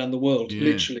volunteers all around the world,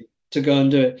 literally, to go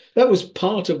and do it. That was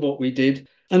part of what we did.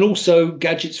 And also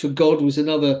Gadgets for God was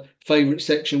another favourite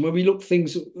section where we looked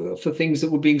for things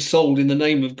that were being sold in the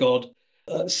name of God.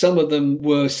 Some of them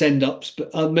were send-ups,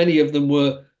 but many of them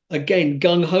were, again,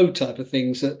 gung-ho type of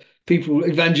things, that people,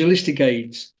 evangelistic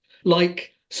aids,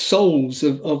 like soles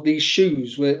of these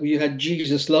shoes where you had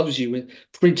Jesus loves you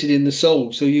printed in the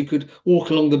sole, so you could walk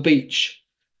along the beach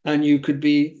and you could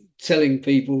be telling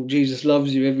people Jesus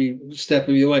loves you every step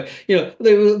of your way.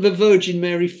 They were the Virgin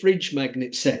Mary fridge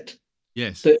magnet set.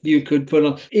 Yes. That you could put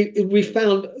on. We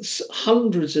found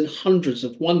hundreds and hundreds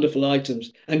of wonderful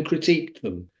items and critiqued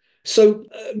them. So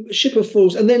Ship of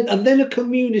Fools, and then a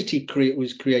community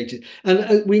was created,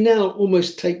 and we now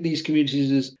almost take these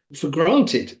communities for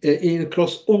granted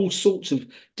across all sorts of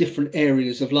different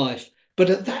areas of life.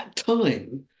 But at that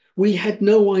time, we had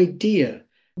no idea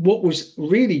what was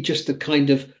really just a kind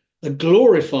of a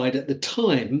glorified at the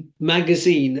time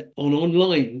magazine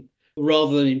online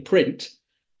rather than in print.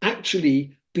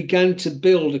 Actually began to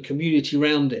build a community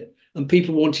around it, and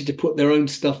people wanted to put their own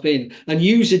stuff in, and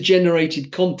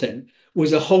user-generated content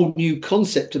was a whole new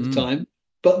concept at the time.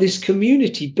 But this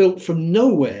community built from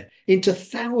nowhere into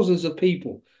thousands of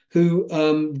people who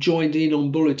joined in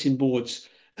on bulletin boards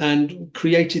and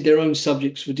created their own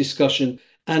subjects for discussion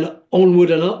and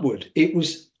onward and upward. It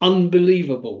was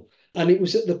unbelievable. And it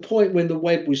was at the point when the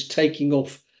web was taking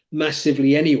off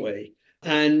massively anyway.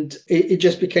 And it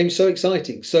just became so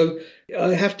exciting. So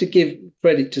I have to give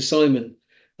credit to Simon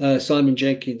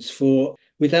Jenkins, for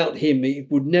without him, it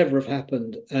would never have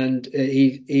happened. And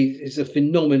he is a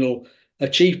phenomenal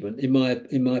achievement, in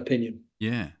my opinion.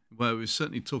 Yeah. Well, it was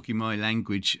certainly talking my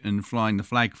language and flying the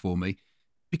flag for me,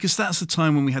 because that's the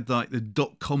time when we had like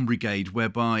the .com brigade,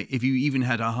 whereby if you even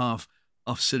had a half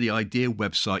silly idea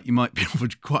website, you might be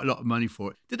offered quite a lot of money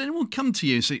for it. Did anyone come to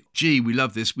you and say, gee, we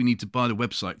love this, we need to buy the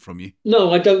website from you?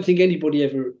 No, I don't think anybody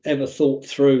ever thought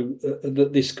through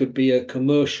that this could be a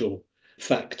commercial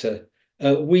factor.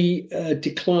 We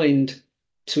declined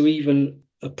to even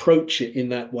approach it in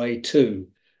that way too.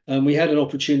 We had an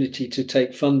opportunity to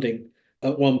take funding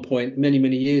at one point many,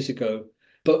 many years ago,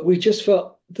 but we just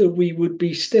felt that we would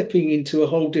be stepping into a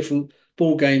whole different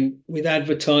ball game with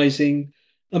advertising.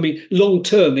 I mean, long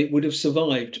term, it would have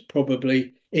survived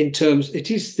probably in terms. It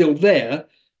is still there,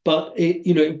 but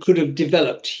it could have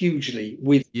developed hugely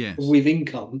with Yes. with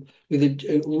income, with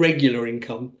a regular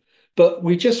income. But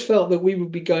we just felt that we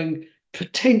would be going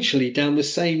potentially down the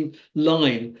same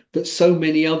line that so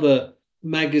many other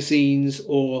magazines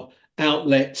or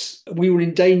outlets. We were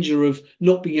in danger of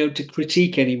not being able to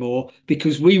critique anymore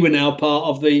because we were now part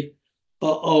of the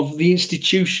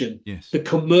institution, Yes. the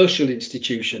commercial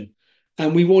institution.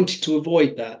 And we wanted to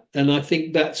avoid that. And I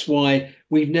think that's why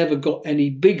we've never got any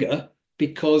bigger,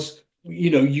 because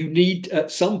you need,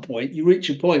 at some point, you reach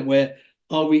a point where,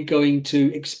 are we going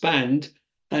to expand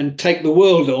and take the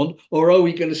world on, or are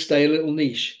we going to stay a little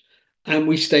niche? And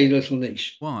we stayed a little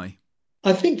niche. Why?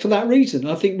 I think for that reason.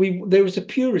 I think there was a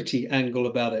purity angle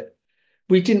about it.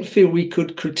 We didn't feel we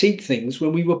could critique things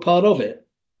when we were part of it.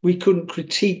 We couldn't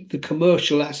critique the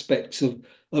commercial aspects of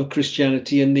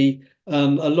Christianity, and the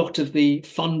a lot of the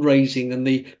fundraising and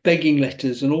the begging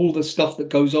letters and all the stuff that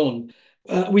goes on.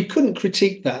 We couldn't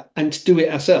critique that and do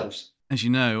it ourselves. As you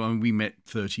know, I mean, we met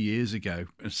 30 years ago,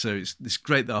 so it's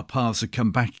great that our paths have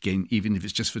come back again, even if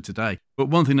it's just for today. But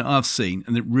one thing that I've seen,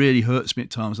 and that really hurts me at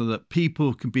times, is that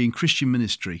people can be in Christian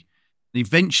ministry, and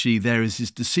eventually there is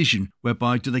this decision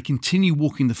whereby do they continue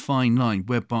walking the fine line,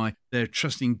 whereby they're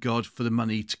trusting God for the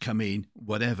money to come in,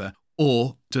 whatever,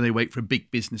 or do they wait for a big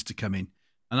business to come in?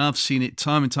 And I've seen it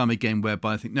time and time again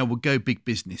whereby I think, no, we'll go big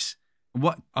business. And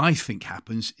what I think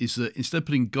happens is that instead of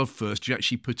putting God first, you're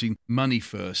actually putting money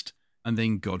first and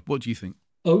then God. What do you think?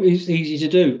 Oh, it's easy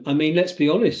to do. I mean, let's be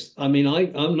honest. I mean,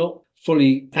 I'm not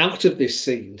fully out of this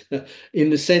scene in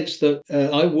the sense that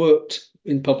I worked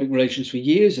in public relations for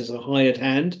years as a hired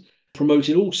hand,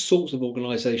 promoted all sorts of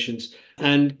organizations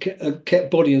and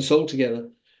kept body and soul together.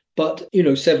 But,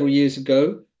 several years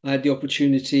ago, I had the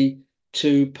opportunity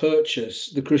to purchase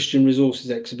the Christian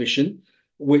Resources Exhibition,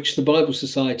 which the Bible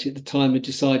Society at the time had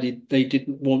decided they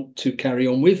didn't want to carry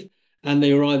on with, and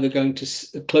they were either going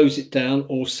to close it down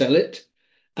or sell it.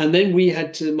 And then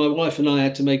my wife and I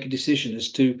had to make a decision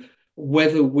as to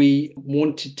whether we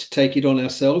wanted to take it on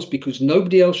ourselves, because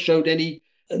nobody else showed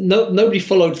nobody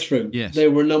followed through. Yes.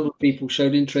 There were a number of people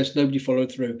showed interest, nobody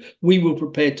followed through. We were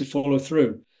prepared to follow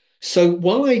through. So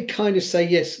while I kind of say,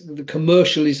 yes, the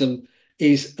commercialism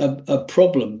is a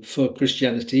problem for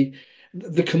Christianity,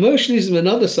 the commercialism on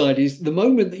the other side is the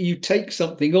moment that you take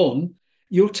something on,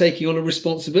 you're taking on a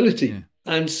responsibility. Yeah.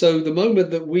 And so the moment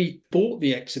that we bought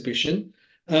the exhibition,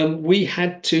 we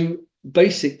had to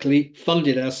basically fund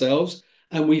it ourselves,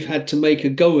 and we've had to make a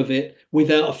go of it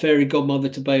without a fairy godmother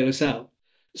to bail us out.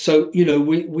 So,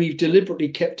 we've deliberately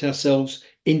kept ourselves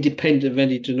independent of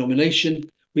any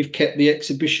denomination. We've kept the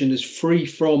exhibition as free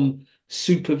from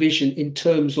supervision in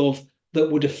terms of that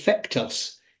would affect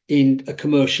us in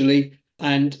commercially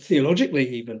and theologically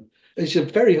even. It's a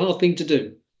very hard thing to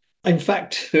do. In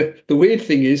fact, the weird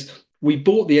thing is we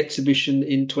bought the exhibition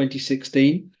in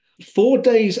 2016. 4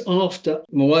 days after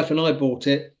my wife and I bought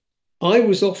it, I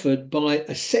was offered by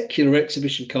a secular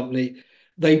exhibition company.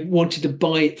 They wanted to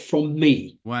buy it from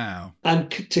me. Wow.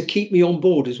 And to keep me on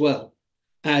board as well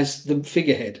as the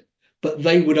figurehead. But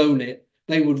they would own it,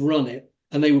 they would run it,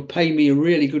 and they would pay me a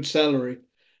really good salary.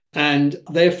 And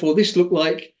therefore, this looked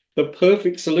like the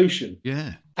perfect solution.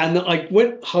 Yeah. And I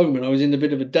went home and I was in a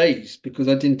bit of a daze because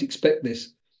I didn't expect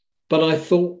this. But I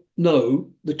thought, no,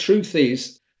 the truth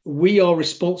is we are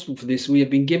responsible for this. We have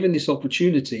been given this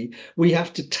opportunity. We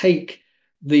have to take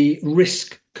the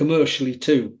risk commercially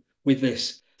too with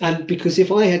this. And because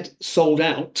if I had sold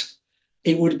out,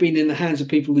 it would have been in the hands of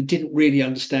people who didn't really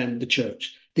understand the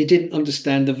church. They didn't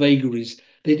understand the vagaries.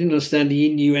 They didn't understand the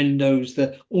innuendos,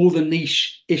 all the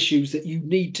niche issues that you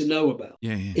need to know about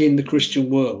in the Christian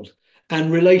world,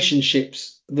 and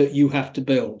relationships that you have to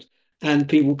build, and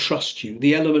people trust you,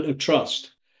 the element of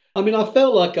trust. I mean, I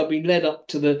felt like I've been led up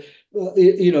to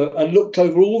and looked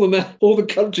over all the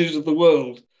countries of the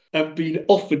world and been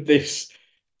offered this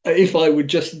if I would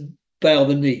just bow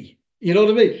the knee. You know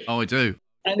what I mean? Oh, I do.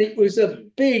 And it was a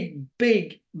big,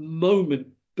 big moment.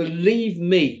 Believe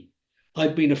me,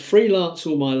 I'd been a freelance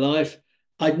all my life.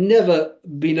 I'd never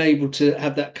been able to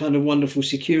have that kind of wonderful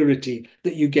security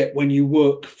that you get when you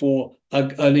work for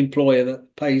an employer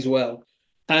that pays well.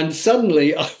 And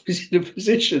suddenly I was in a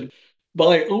position,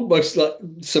 by almost like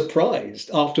surprised,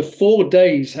 after 4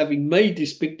 days having made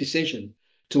this big decision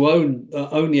to own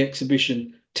the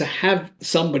exhibition, to have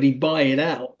somebody buy it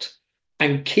out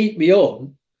and keep me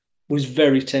on was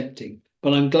very tempting.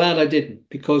 But I'm glad I didn't,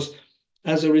 because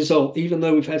as a result, even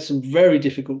though we've had some very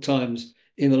difficult times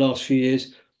in the last few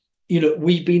years,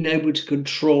 we've been able to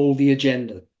control the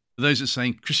agenda. For those that are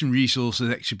saying Christian Resources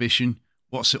Exhibition,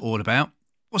 what's it all about?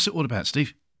 What's it all about,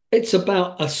 Steve? It's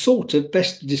about a sort of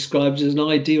best described as an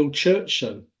ideal church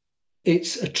show.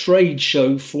 It's a trade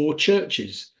show for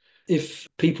churches. If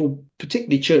people,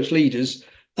 particularly church leaders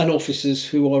and officers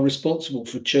who are responsible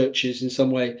for churches in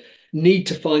some way, need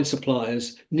to find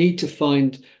suppliers, need to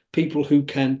find people who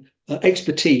can,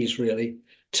 expertise really,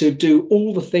 to do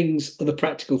all the things, the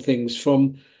practical things,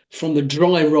 from the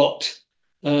dry rot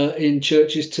in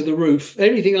churches to the roof,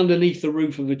 everything underneath the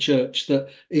roof of a church that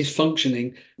is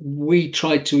functioning. We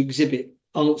try to exhibit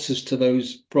answers to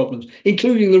those problems,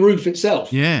 including the roof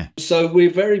itself. Yeah. So we're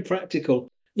very practical.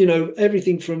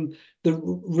 Everything from the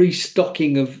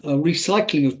recycling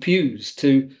of pews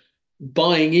to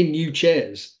buying in new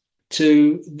chairs,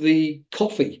 to the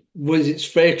coffee, was its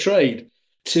fair trade,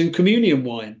 to communion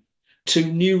wine, to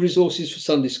new resources for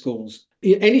Sunday schools.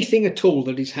 Anything at all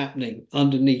that is happening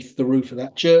underneath the roof of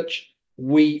that church,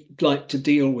 we like to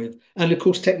deal with. And of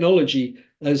course, technology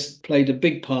has played a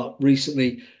big part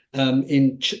recently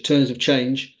in terms of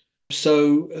change.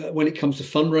 So when it comes to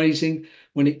fundraising,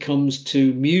 when it comes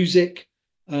to music,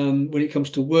 when it comes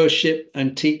to worship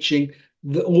and teaching,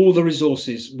 all the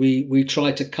resources we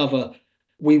try to cover.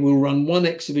 We will run one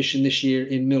exhibition this year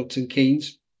in Milton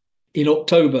Keynes in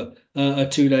October, a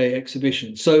 2-day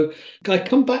exhibition. So I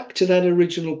come back to that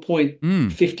original point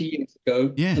 50 years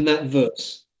ago and that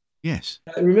verse. Yes.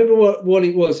 Remember what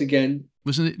it was again?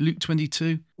 Wasn't it Luke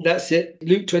 22? That's it.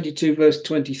 Luke 22, verse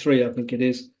 23, I think it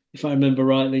is, if I remember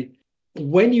rightly.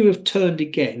 When you have turned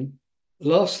again,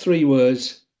 last 3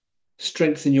 words,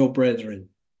 strengthen your brethren.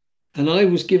 And I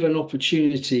was given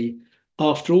opportunity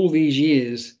after all these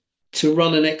years to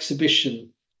run an exhibition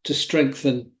to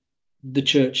strengthen the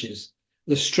churches,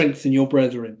 to strengthen your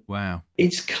brethren. Wow.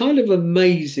 It's kind of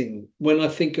amazing when I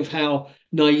think of how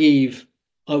naive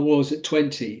I was at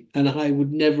 20, and I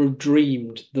would never have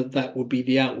dreamed that would be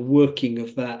the outworking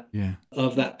of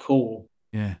that call.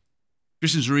 Yeah.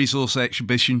 Christian's Resource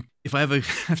Exhibition. If I ever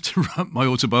have to write my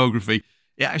autobiography,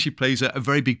 it actually plays a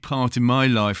very big part in my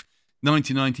life.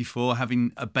 1994,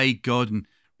 having obeyed God and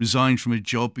resigned from a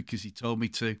job because he told me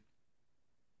to.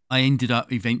 I ended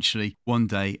up eventually one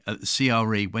day at the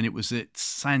CRE when it was at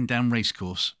Sandown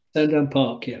Racecourse. Sandown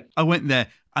Park, yeah. I went there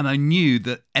and I knew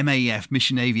that MAF,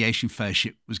 Mission Aviation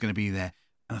Fellowship, was going to be there.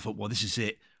 And I thought, well, this is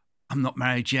it. I'm not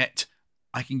married yet.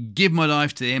 I can give my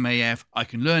life to the MAF. I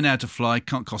can learn how to fly.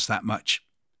 Can't cost that much.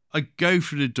 I go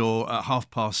through the door at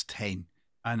 10:30.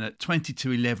 And at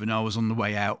 22:11, I was on the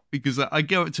way out because I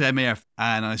go up to MAF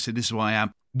and I said, this is who I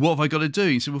am. What have I got to do?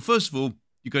 He said, well, first of all,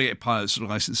 you've got to get a pilot's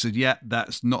license. I said, yeah,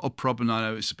 that's not a problem. I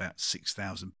know it's about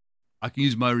 6,000. I can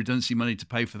use my redundancy money to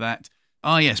pay for that.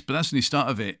 Ah, yes, but that's only the start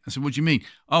of it. I said, what do you mean?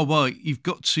 Oh, well, you've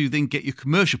got to then get your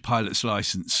commercial pilot's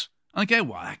license. And I go,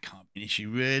 well, that can't be an issue,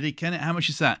 really, can it? How much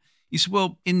is that? He said,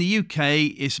 well, in the UK,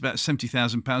 it's about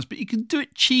 £70,000, but you can do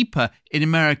it cheaper in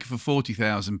America for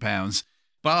 £40,000.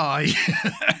 Bye.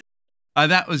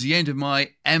 And that was the end of my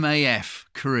MAF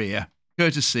career,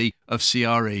 courtesy of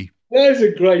CRE. That's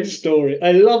a great story.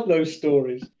 I love those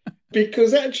stories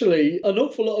because actually an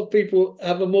awful lot of people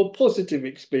have a more positive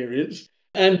experience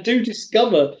and do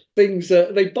discover things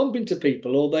that they bump into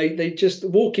people, or they just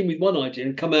walk in with one idea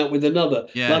and come out with another.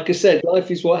 Yeah. Like I said, life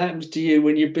is what happens to you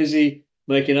when you're busy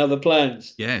making other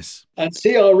plans. Yes. And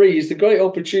CRE is the great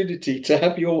opportunity to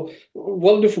have your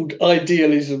wonderful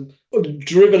idealism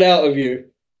driven out of you,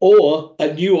 or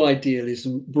a new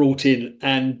idealism brought in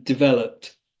and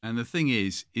developed. And the thing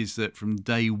is that from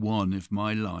day one of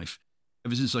my life,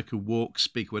 ever since I could walk,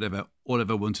 speak, whatever, all I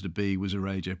ever wanted to be was a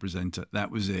radio presenter. That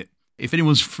was it. If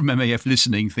anyone's from MAF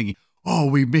listening thinking, oh,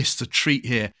 we missed a treat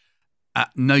here,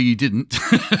 No, you didn't.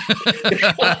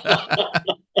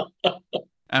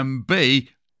 And B,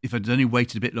 if I'd only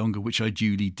waited a bit longer, which I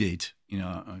duly did,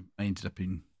 I ended up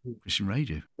in Christian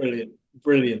radio. Brilliant.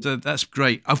 Brilliant. So that's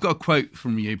great. I've got a quote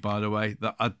from you, by the way,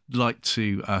 that I'd like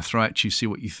to throw at you, see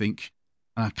what you think.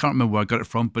 I can't remember where I got it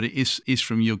from, but it is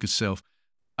from your good self.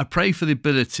 I pray for the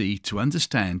ability to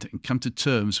understand and come to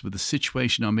terms with the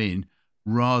situation I'm in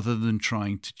rather than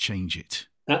trying to change it.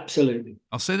 Absolutely.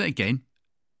 I'll say that again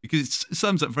because it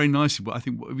sums up very nicely what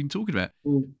we've been talking about.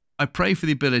 I pray for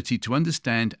the ability to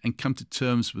understand and come to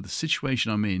terms with the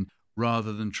situation I'm in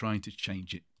rather than trying to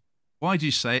change it. Why do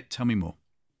you say it? Tell me more.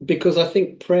 Because I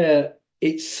think prayer,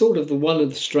 it's sort of one of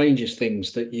the strangest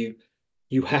things that you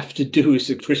have to do as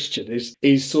a Christian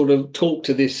is sort of talk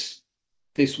to this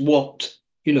what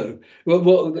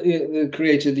the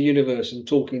creator of the universe and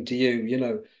talking to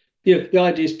you. The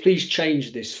idea is please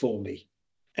change this for me,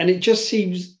 and it just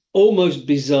seems almost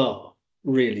bizarre,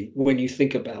 really, when you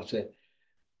think about it.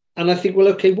 And I think, well,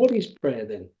 okay, what is prayer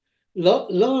then?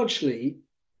 Largely,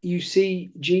 you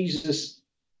see Jesus,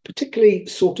 particularly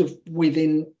sort of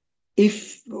within,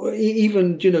 if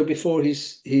even before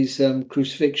his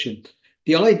crucifixion,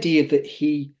 the idea that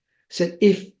he said,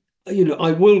 if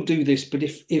I will do this, but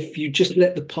if you just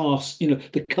let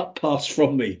the cup pass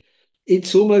from me,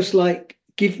 it's almost like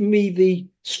give me the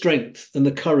strength and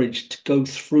the courage to go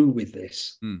through with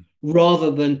this, rather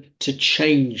than to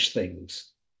change things.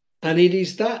 And it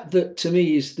is that to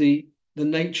me is the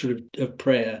nature of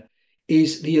prayer,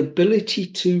 is the ability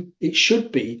to, it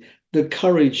should be the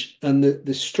courage and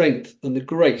the strength and the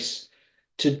grace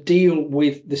to deal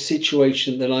with the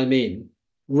situation that I'm in,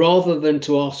 rather than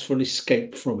to ask for an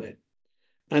escape from it.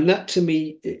 And that to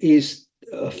me is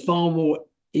a far more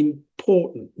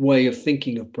important way of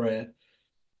thinking of prayer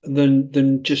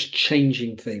than just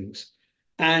changing things.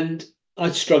 And I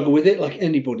struggle with it like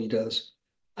anybody does.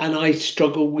 And I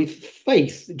struggle with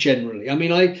faith generally. I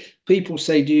mean, people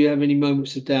say, do you have any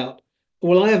moments of doubt?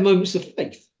 Well, I have moments of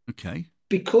faith. Okay.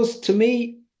 Because to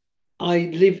me, I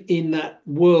live in that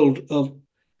world of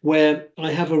where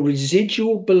I have a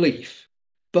residual belief,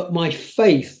 but my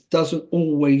faith doesn't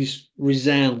always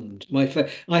resound.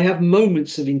 I have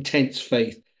moments of intense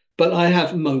faith, but I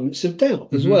have moments of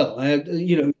doubt as well.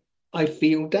 I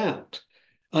feel doubt.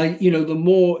 The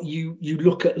more you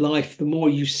look at life, the more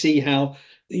you see how,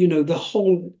 the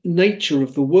whole nature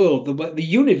of the world, the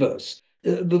universe,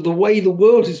 the way the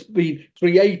world has been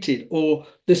created, or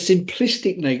the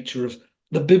simplistic nature of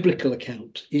the biblical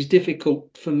account is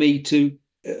difficult for me to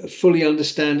fully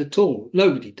understand at all.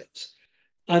 Nobody does.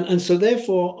 And so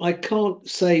therefore I can't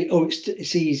say, oh,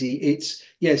 it's easy. It's,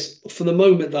 yes, for the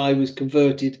moment that I was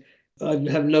converted, I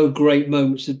have no great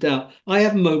moments of doubt. I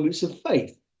have moments of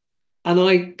faith. And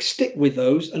I stick with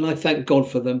those and I thank God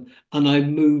for them. And I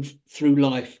move through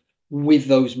life with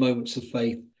those moments of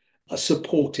faith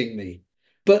supporting me.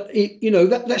 But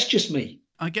that's just me.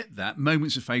 I get that.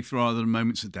 Moments of faith rather than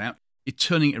moments of doubt. You're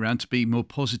turning it around to be more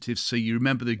positive so you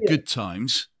remember the good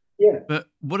times. Yeah. But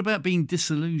what about being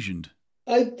disillusioned?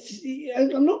 I'm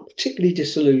not particularly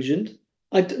disillusioned.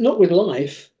 Not with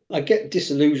life. I get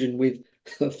disillusioned with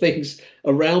things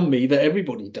around me that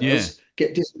everybody does. Yeah.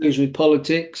 Get disillusioned with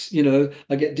politics.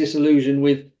 I get disillusioned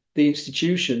with the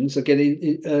institutions. I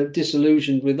get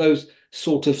disillusioned with those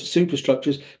sort of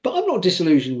superstructures. But I'm not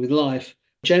disillusioned with life.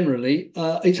 Generally,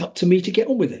 it's up to me to get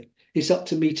on with it. It's up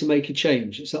to me to make a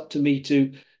change. It's up to me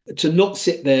to not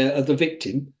sit there as the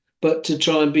victim, but to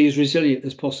try and be as resilient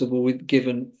as possible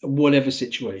given whatever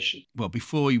situation. Well,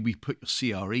 before we put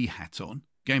your CRE hat on,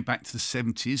 going back to the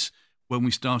 70s, when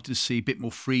we started to see a bit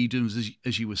more freedoms,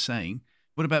 as you were saying,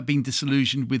 what about being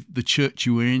disillusioned with the church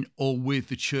you were in or with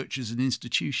the church as an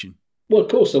institution? Well, of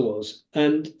course I was.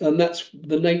 And that's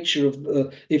the nature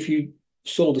of, if you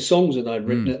saw the songs that I'd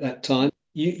written at that time,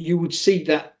 you would see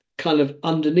that kind of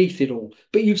underneath it all.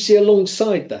 But you'd see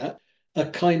alongside that a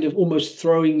kind of almost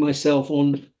throwing myself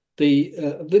on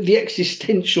the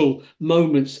existential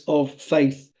moments of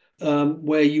faith,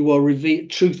 where you are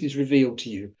truth is revealed to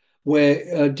you, where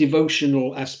a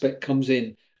devotional aspect comes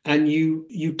in, and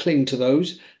you cling to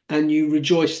those and you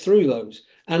rejoice through those.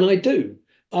 And I do.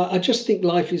 I just think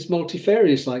life is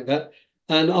multifarious like that,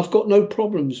 and I've got no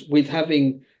problems with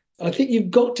having. I think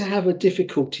you've got to have a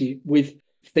difficulty with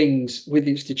things, with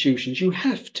institutions. You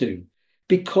have to,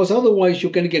 because otherwise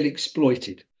you're going to get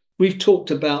exploited. We've talked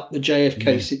about the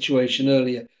JFK situation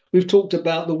earlier. We've talked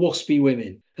about the WASPy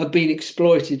women have been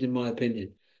exploited, in my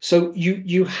opinion. So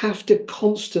you have to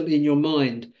constantly in your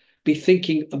mind be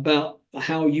thinking about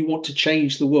how you want to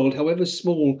change the world, however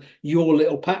small your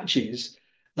little patch is.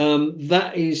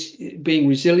 That is being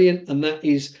resilient, and that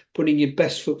is putting your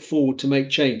best foot forward to make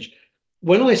change.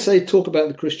 When I say talk about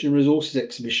the Christian Resources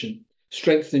Exhibition,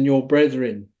 strengthen your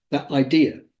brethren, that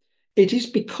idea, it is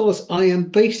because I am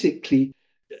basically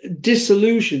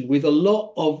disillusioned with a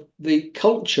lot of the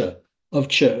culture of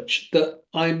church that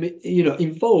I'm,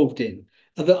 involved in,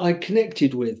 that I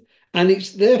connected with. And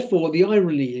it's therefore the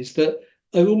irony is that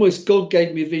almost God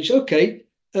gave me a vision. Okay,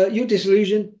 you're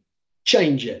disillusioned,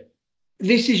 change it.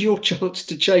 This is your chance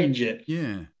to change it.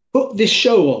 Yeah. Put this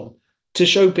show on to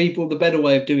show people the better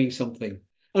way of doing something. And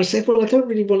I said, well, I don't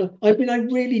really want to. I mean, I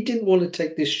really didn't want to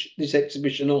take this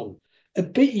exhibition on. A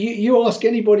bit. You ask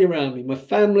anybody around me, my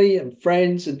family and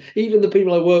friends, and even the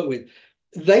people I work with,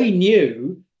 they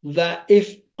knew that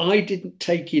if I didn't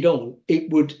take it on,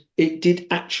 it did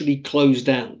actually close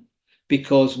down,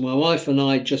 because my wife and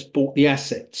I just bought the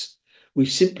assets. We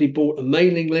simply bought a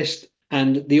mailing list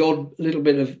and the odd little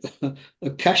bit of a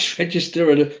cash register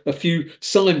and a few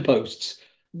signposts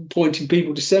pointing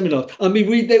people to seminars. I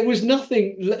mean, there was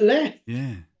nothing left,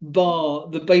 Yeah. bar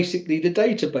basically the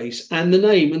database and the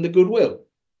name and the goodwill.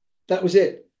 That was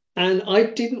it. And I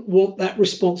didn't want that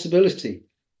responsibility,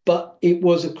 but it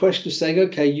was a question of saying,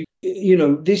 okay,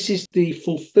 this is the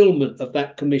fulfillment of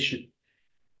that commission.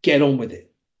 Get on with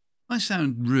it. I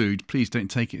sound rude. Please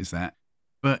don't take it as that.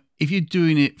 But if you're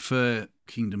doing it for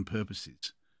kingdom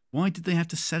purposes, why did they have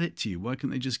to sell it to you? Why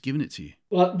couldn't they just given it to you?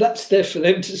 Well, that's there for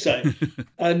them to say.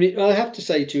 I mean, I have to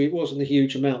say to you, it wasn't a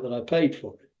huge amount that I paid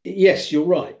for it. Yes, you're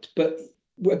right. But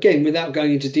again, without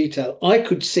going into detail, I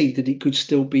could see that it could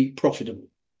still be profitable,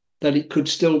 that it could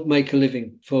still make a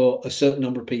living for a certain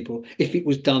number of people if it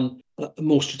was done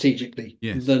more strategically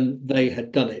than they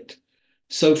had done it.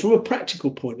 So from a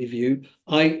practical point of view,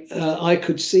 I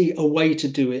could see a way to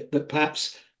do it that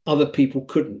perhaps other people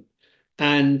couldn't.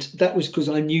 And that was because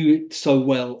I knew it so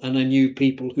well and I knew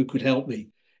people who could help me.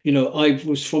 I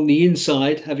was from the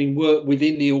inside, having worked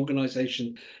within the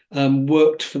organization,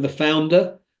 worked for the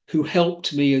founder who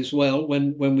helped me as well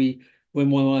when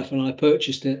my wife and I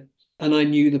purchased it. And I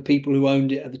knew the people who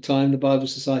owned it at the time, the Bible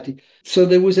Society. So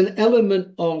there was an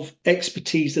element of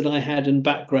expertise that I had and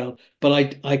background,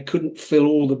 but I couldn't fill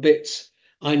all the bits.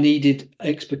 I needed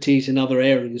expertise in other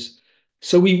areas.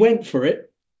 So we went for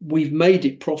it. We've made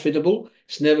it profitable.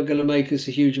 It's never going to make us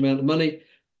a huge amount of money,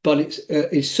 but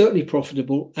it's certainly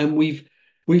profitable, and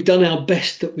we've done our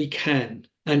best that we can,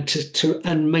 and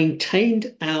and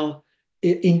maintained our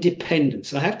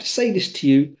independence. I have to say this to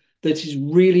you, that is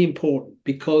really important,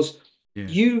 because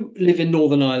you live in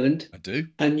Northern Ireland. I do.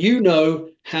 And you know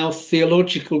how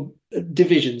theological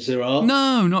divisions there are.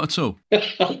 No, not at all.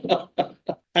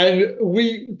 And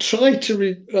we try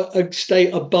to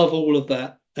stay above all of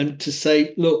that and to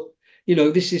say, look,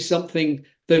 this is something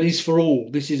that is for all.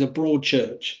 This is a broad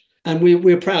church, and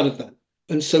we're proud of that.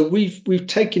 And so we've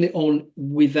taken it on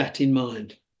with that in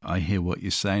mind. I hear what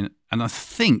you're saying, and I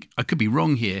think I could be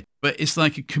wrong here, but it's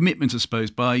like a commitment, I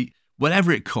suppose, by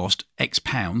whatever it cost, X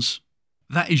pounds.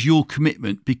 That is your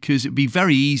commitment, because it'd be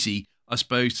very easy, I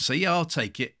suppose, to say, yeah, I'll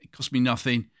take it. It cost me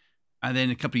nothing. And then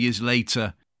a couple of years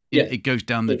later, it goes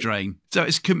down the drain. So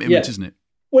it's commitment, isn't it?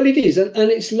 Well, it is. And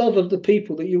it's love of the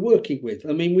people that you're working with.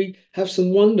 I mean, we have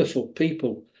some wonderful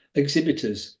people,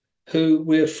 exhibitors, who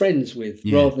we're friends with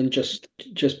rather than just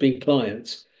being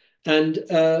clients. And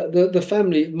the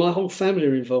family, my whole family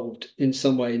are involved in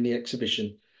some way in the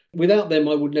exhibition. Without them,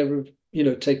 I would never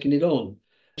have, taken it on.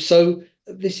 So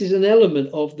this is an element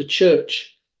of the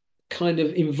church kind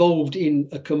of involved in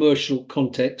a commercial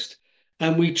context.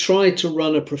 And we try to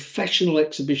run a professional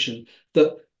exhibition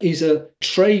that is a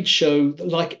trade show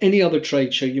like any other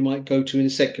trade show you might go to in the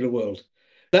secular world.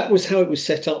 That was how it was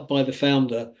set up by the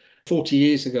founder 40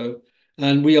 years ago.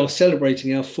 And we are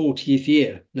celebrating our 40th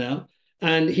year now.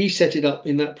 And he set it up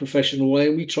in that professional way.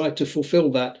 And we tried to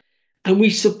fulfill that. And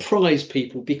we surprise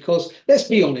people, because let's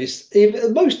be honest,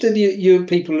 if most of you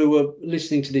people who are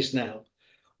listening to this now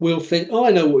will think, oh,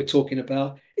 I know what we're talking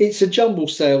about. It's a jumble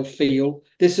sale feel.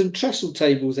 There's some trestle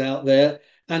tables out there,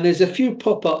 and there's a few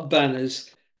pop-up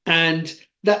banners, and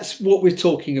that's what we're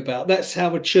talking about. That's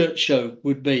how a church show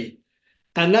would be.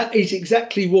 And that is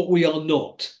exactly what we are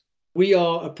not. We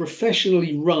are a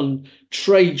professionally run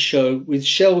trade show with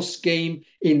shell scheme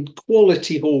in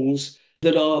quality halls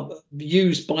that are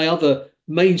used by other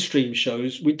mainstream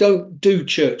shows. We don't do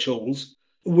church halls.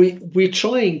 We're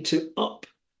trying to up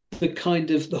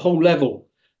the whole level.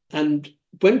 And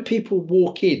when people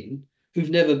walk in who've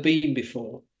never been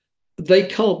before, they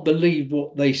can't believe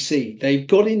what they see. They've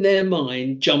got in their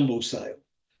mind jumble sale,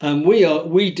 and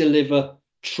we deliver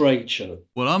trade show.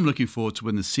 Well, I'm looking forward to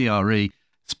when the CRE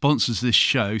sponsors this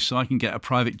show so I can get a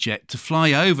private jet to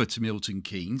fly over to Milton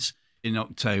Keynes in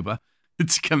October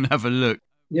to come and have a look.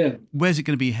 Yeah. Where's it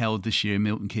going to be held this year in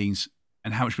Milton Keynes,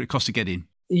 and how much will it cost to get in?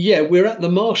 Yeah, we're at the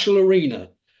Marshall Arena,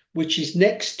 which is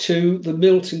next to the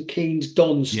Milton Keynes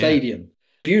Dons Stadium.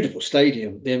 Beautiful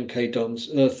stadium, the MK Dons,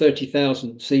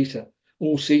 30,000 seater,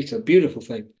 all seater, beautiful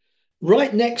thing.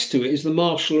 Right next to it is the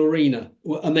Marshall Arena,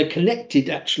 and they're connected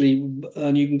actually,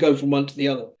 and you can go from one to the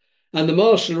other. And the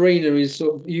Marshall Arena is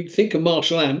sort of, you think of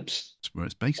Marshall Amps. That's where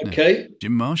it's based now. Okay.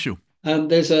 Jim Marshall. And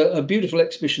there's a beautiful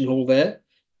exhibition hall there.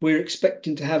 We're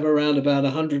expecting to have around about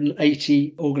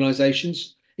 180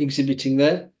 organisations exhibiting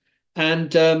there.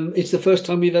 And it's the first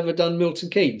time we've ever done Milton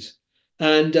Keynes.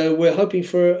 And we're hoping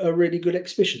for a really good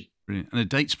exhibition. Brilliant. And the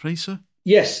dates, please, sir?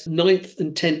 Yes, 9th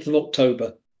and 10th of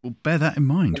October. Well, bear that in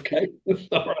mind. Okay.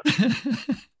 All right.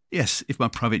 Yes, if my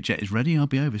private jet is ready, I'll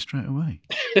be over straight away.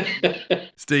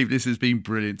 Steve, this has been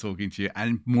brilliant talking to you.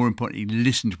 And more importantly,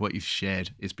 listen to what you've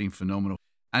shared. It's been phenomenal.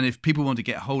 And if people want to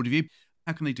get hold of you,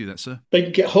 how can they do that, sir? They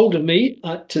can get hold of me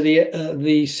at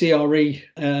the CRE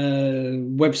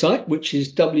website, which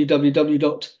is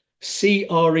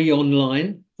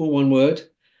www.creonline, all one word,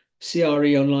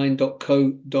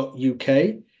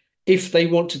 creonline.co.uk. If they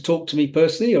want to talk to me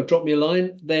personally or drop me a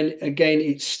line, then again,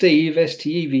 it's Steve,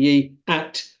 Steve,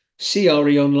 at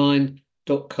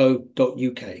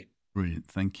creonline.co.uk. Brilliant.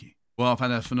 Thank you. Well, I've had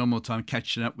a phenomenal time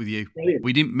catching up with you. Brilliant.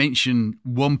 We didn't mention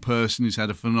one person who's had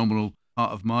a phenomenal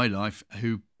part of my life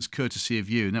who was courtesy of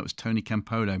you, and that was Tony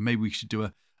Campolo. Maybe we should do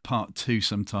a part 2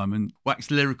 sometime and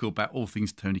wax lyrical about all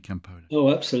things Tony Campolo.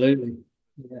 Oh, absolutely.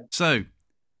 Yeah. So,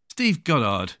 Steve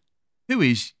Goddard, who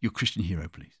is your Christian hero,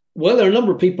 please? Well, there are a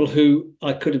number of people who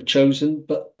I could have chosen,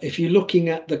 but if you're looking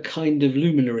at the kind of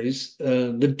luminaries,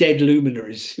 the dead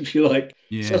luminaries, if you like,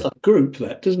 sounds like a group,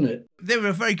 that, doesn't it? They were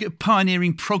a very good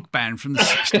pioneering prog band from the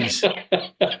 60s.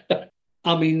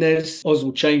 I mean, there's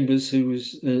Oswald Chambers, who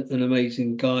was an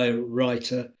amazing guy, a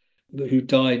writer, who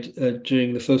died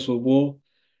during the First World War.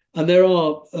 And there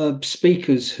are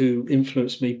speakers who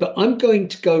influenced me, but I'm going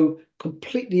to go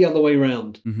completely the other way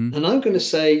around. Mm-hmm. And I'm going to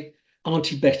say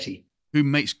Auntie Betty. Who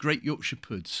makes great Yorkshire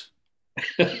puds.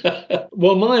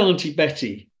 Well, my Auntie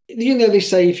Betty, you know, they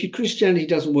say if your Christianity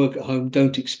doesn't work at home,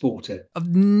 don't export it. I've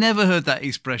never heard that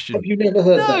expression. Have you never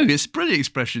heard that? No, it's a brilliant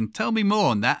expression. Tell me more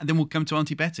on that, and then we'll come to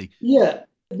Auntie Betty. Yeah,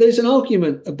 there's an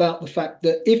argument about the fact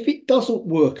that if it doesn't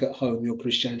work at home, your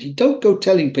Christianity, don't go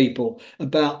telling people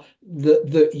about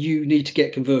that you need to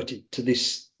get converted to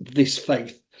this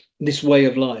faith, this way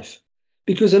of life.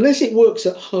 Because unless it works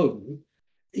at home,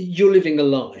 you're living a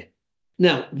lie.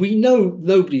 Now, we know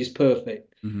nobody is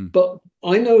perfect, but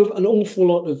I know of an awful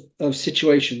lot of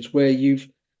situations where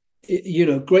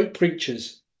great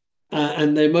preachers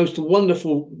and they're most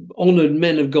wonderful, honoured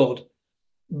men of God,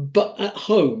 but at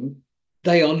home,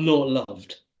 they are not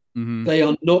loved. Mm-hmm. They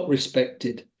are not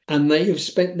respected, and they have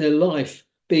spent their life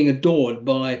being adored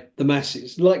by the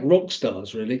masses, like rock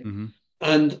stars, really. Mm-hmm.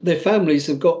 And their families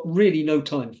have got really no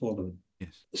time for them.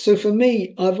 Yes. So for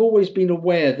me, I've always been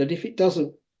aware that if it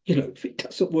doesn't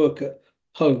work at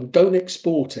home, don't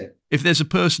export it. If there's a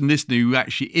person listening who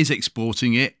actually is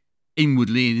exporting it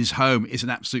inwardly in his home, it's an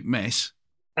absolute mess.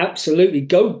 Absolutely.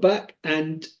 Go back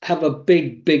and have a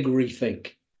big, big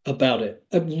rethink about it.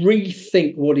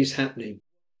 Rethink what is happening.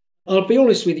 I'll be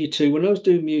honest with you too, when I was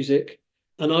doing music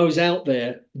and I was out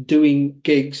there doing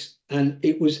gigs, and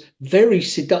it was very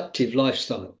seductive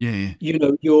lifestyle. Yeah. You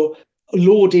know, you're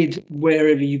lauded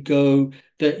wherever you go,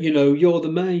 that, you know, you're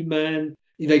the main man.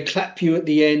 They clap you at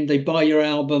the end, they buy your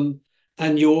album,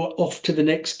 and you're off to the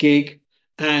next gig,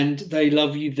 and they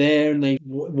love you there, and they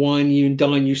wine you and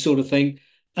dine you, sort of thing.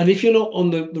 And if you're not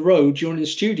on the road, you're in the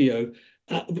studio,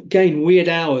 again, weird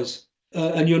hours,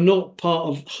 and you're not part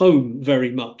of home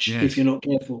very much. Yes. If you're not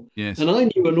careful. Yes. And I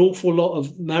knew an awful lot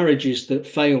of marriages that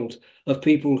failed, of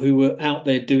people who were out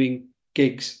there doing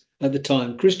gigs at the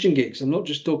time, Christian gigs. I'm not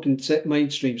just talking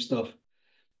mainstream stuff.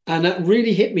 And that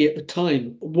really hit me at the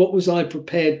time. What was I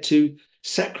prepared to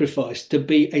sacrifice to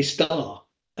be a star?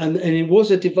 And it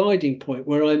was a dividing point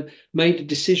where I made a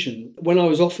decision. When I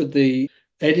was offered the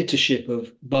editorship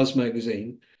of Buzz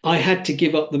magazine, I had to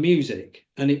give up the music.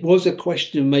 And it was a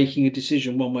question of making a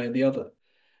decision one way or the other.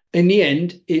 In the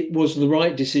end, it was the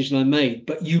right decision I made.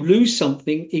 But you lose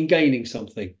something in gaining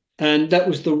something. And that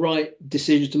was the right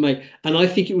decision to make. And I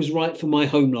think it was right for my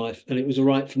home life, and it was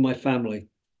right for my family.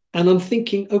 And I'm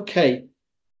thinking, okay,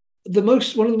 one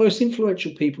of the most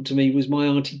influential people to me was my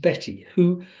Auntie Betty,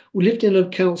 who lived in a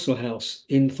council house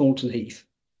in Thornton Heath.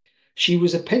 She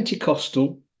was a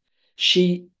Pentecostal.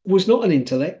 She was not an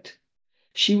intellect.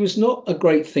 She was not a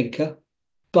great thinker.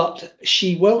 But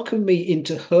she welcomed me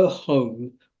into her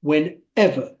home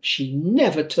whenever. She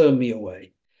never turned me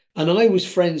away. And I was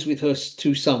friends with her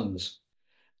two sons,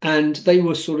 and they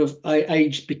were sort of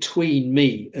aged between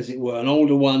me, as it were, an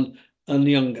older one and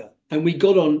younger. And we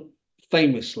got on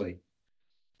famously.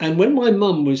 And when my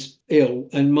mum was ill,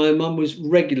 and my mum was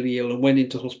regularly ill and went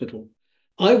into hospital,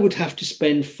 I would have to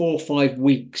spend 4 or 5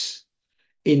 weeks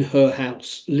in her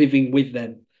house living with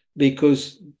them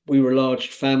because we were a large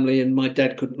family and my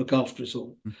dad couldn't look after us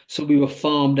all. So we were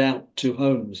farmed out to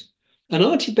homes. And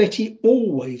Auntie Betty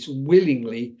always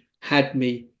willingly had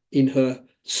me in her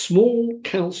small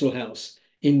council house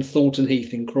in Thornton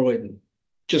Heath in Croydon,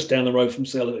 just down the road from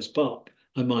Selhurst Park,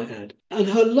 I might add. And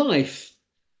her life,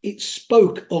 it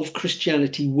spoke of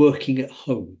Christianity working at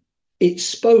home. It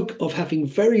spoke of having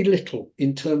very little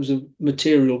in terms of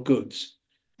material goods,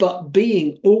 but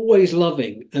being always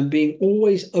loving and being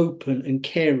always open and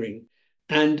caring.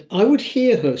 And I would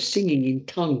hear her singing in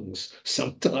tongues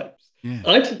sometimes. Yeah.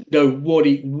 I didn't know what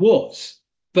it was,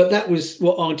 but that was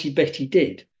what Auntie Betty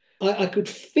did. I could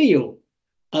feel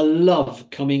a love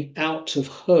coming out of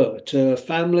her to her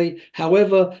family,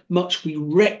 however much we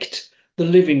wrecked the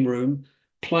living room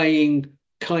playing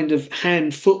kind of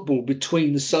hand football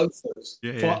between the sofas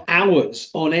Yeah, yeah. for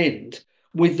hours on end,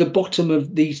 with the bottom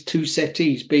of these two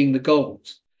settees being the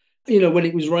goals. When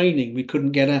it was raining, we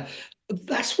couldn't get out.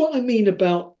 That's what I mean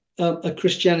about a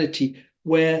Christianity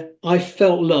where I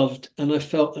felt loved and I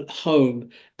felt at home,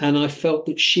 and I felt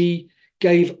that she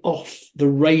gave off the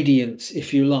radiance,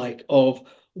 if you like, of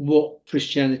what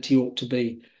Christianity ought to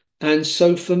be. And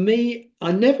so for me,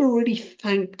 I never really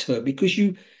thanked her, because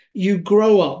you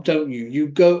grow up, don't you?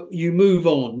 You move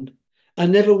on. I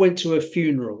never went to her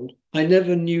funeral. I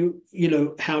never knew,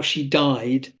 how she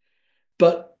died.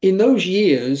 But in those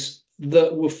years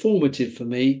that were formative for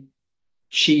me,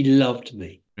 she loved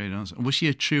me. Great answer. Was she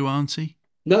a true auntie?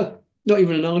 No, not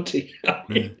even an auntie.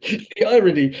 Yeah. The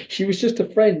irony, she was just a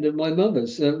friend of my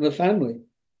mother's, the family.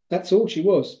 That's all she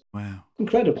was. Wow.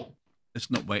 Incredible.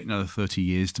 Let's not wait another 30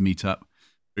 years to meet up,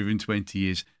 or even 20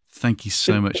 years. Thank you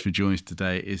so much for joining us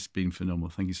today. It's been phenomenal.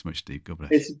 Thank you so much, Steve. God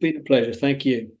bless. It's been a pleasure. Thank you.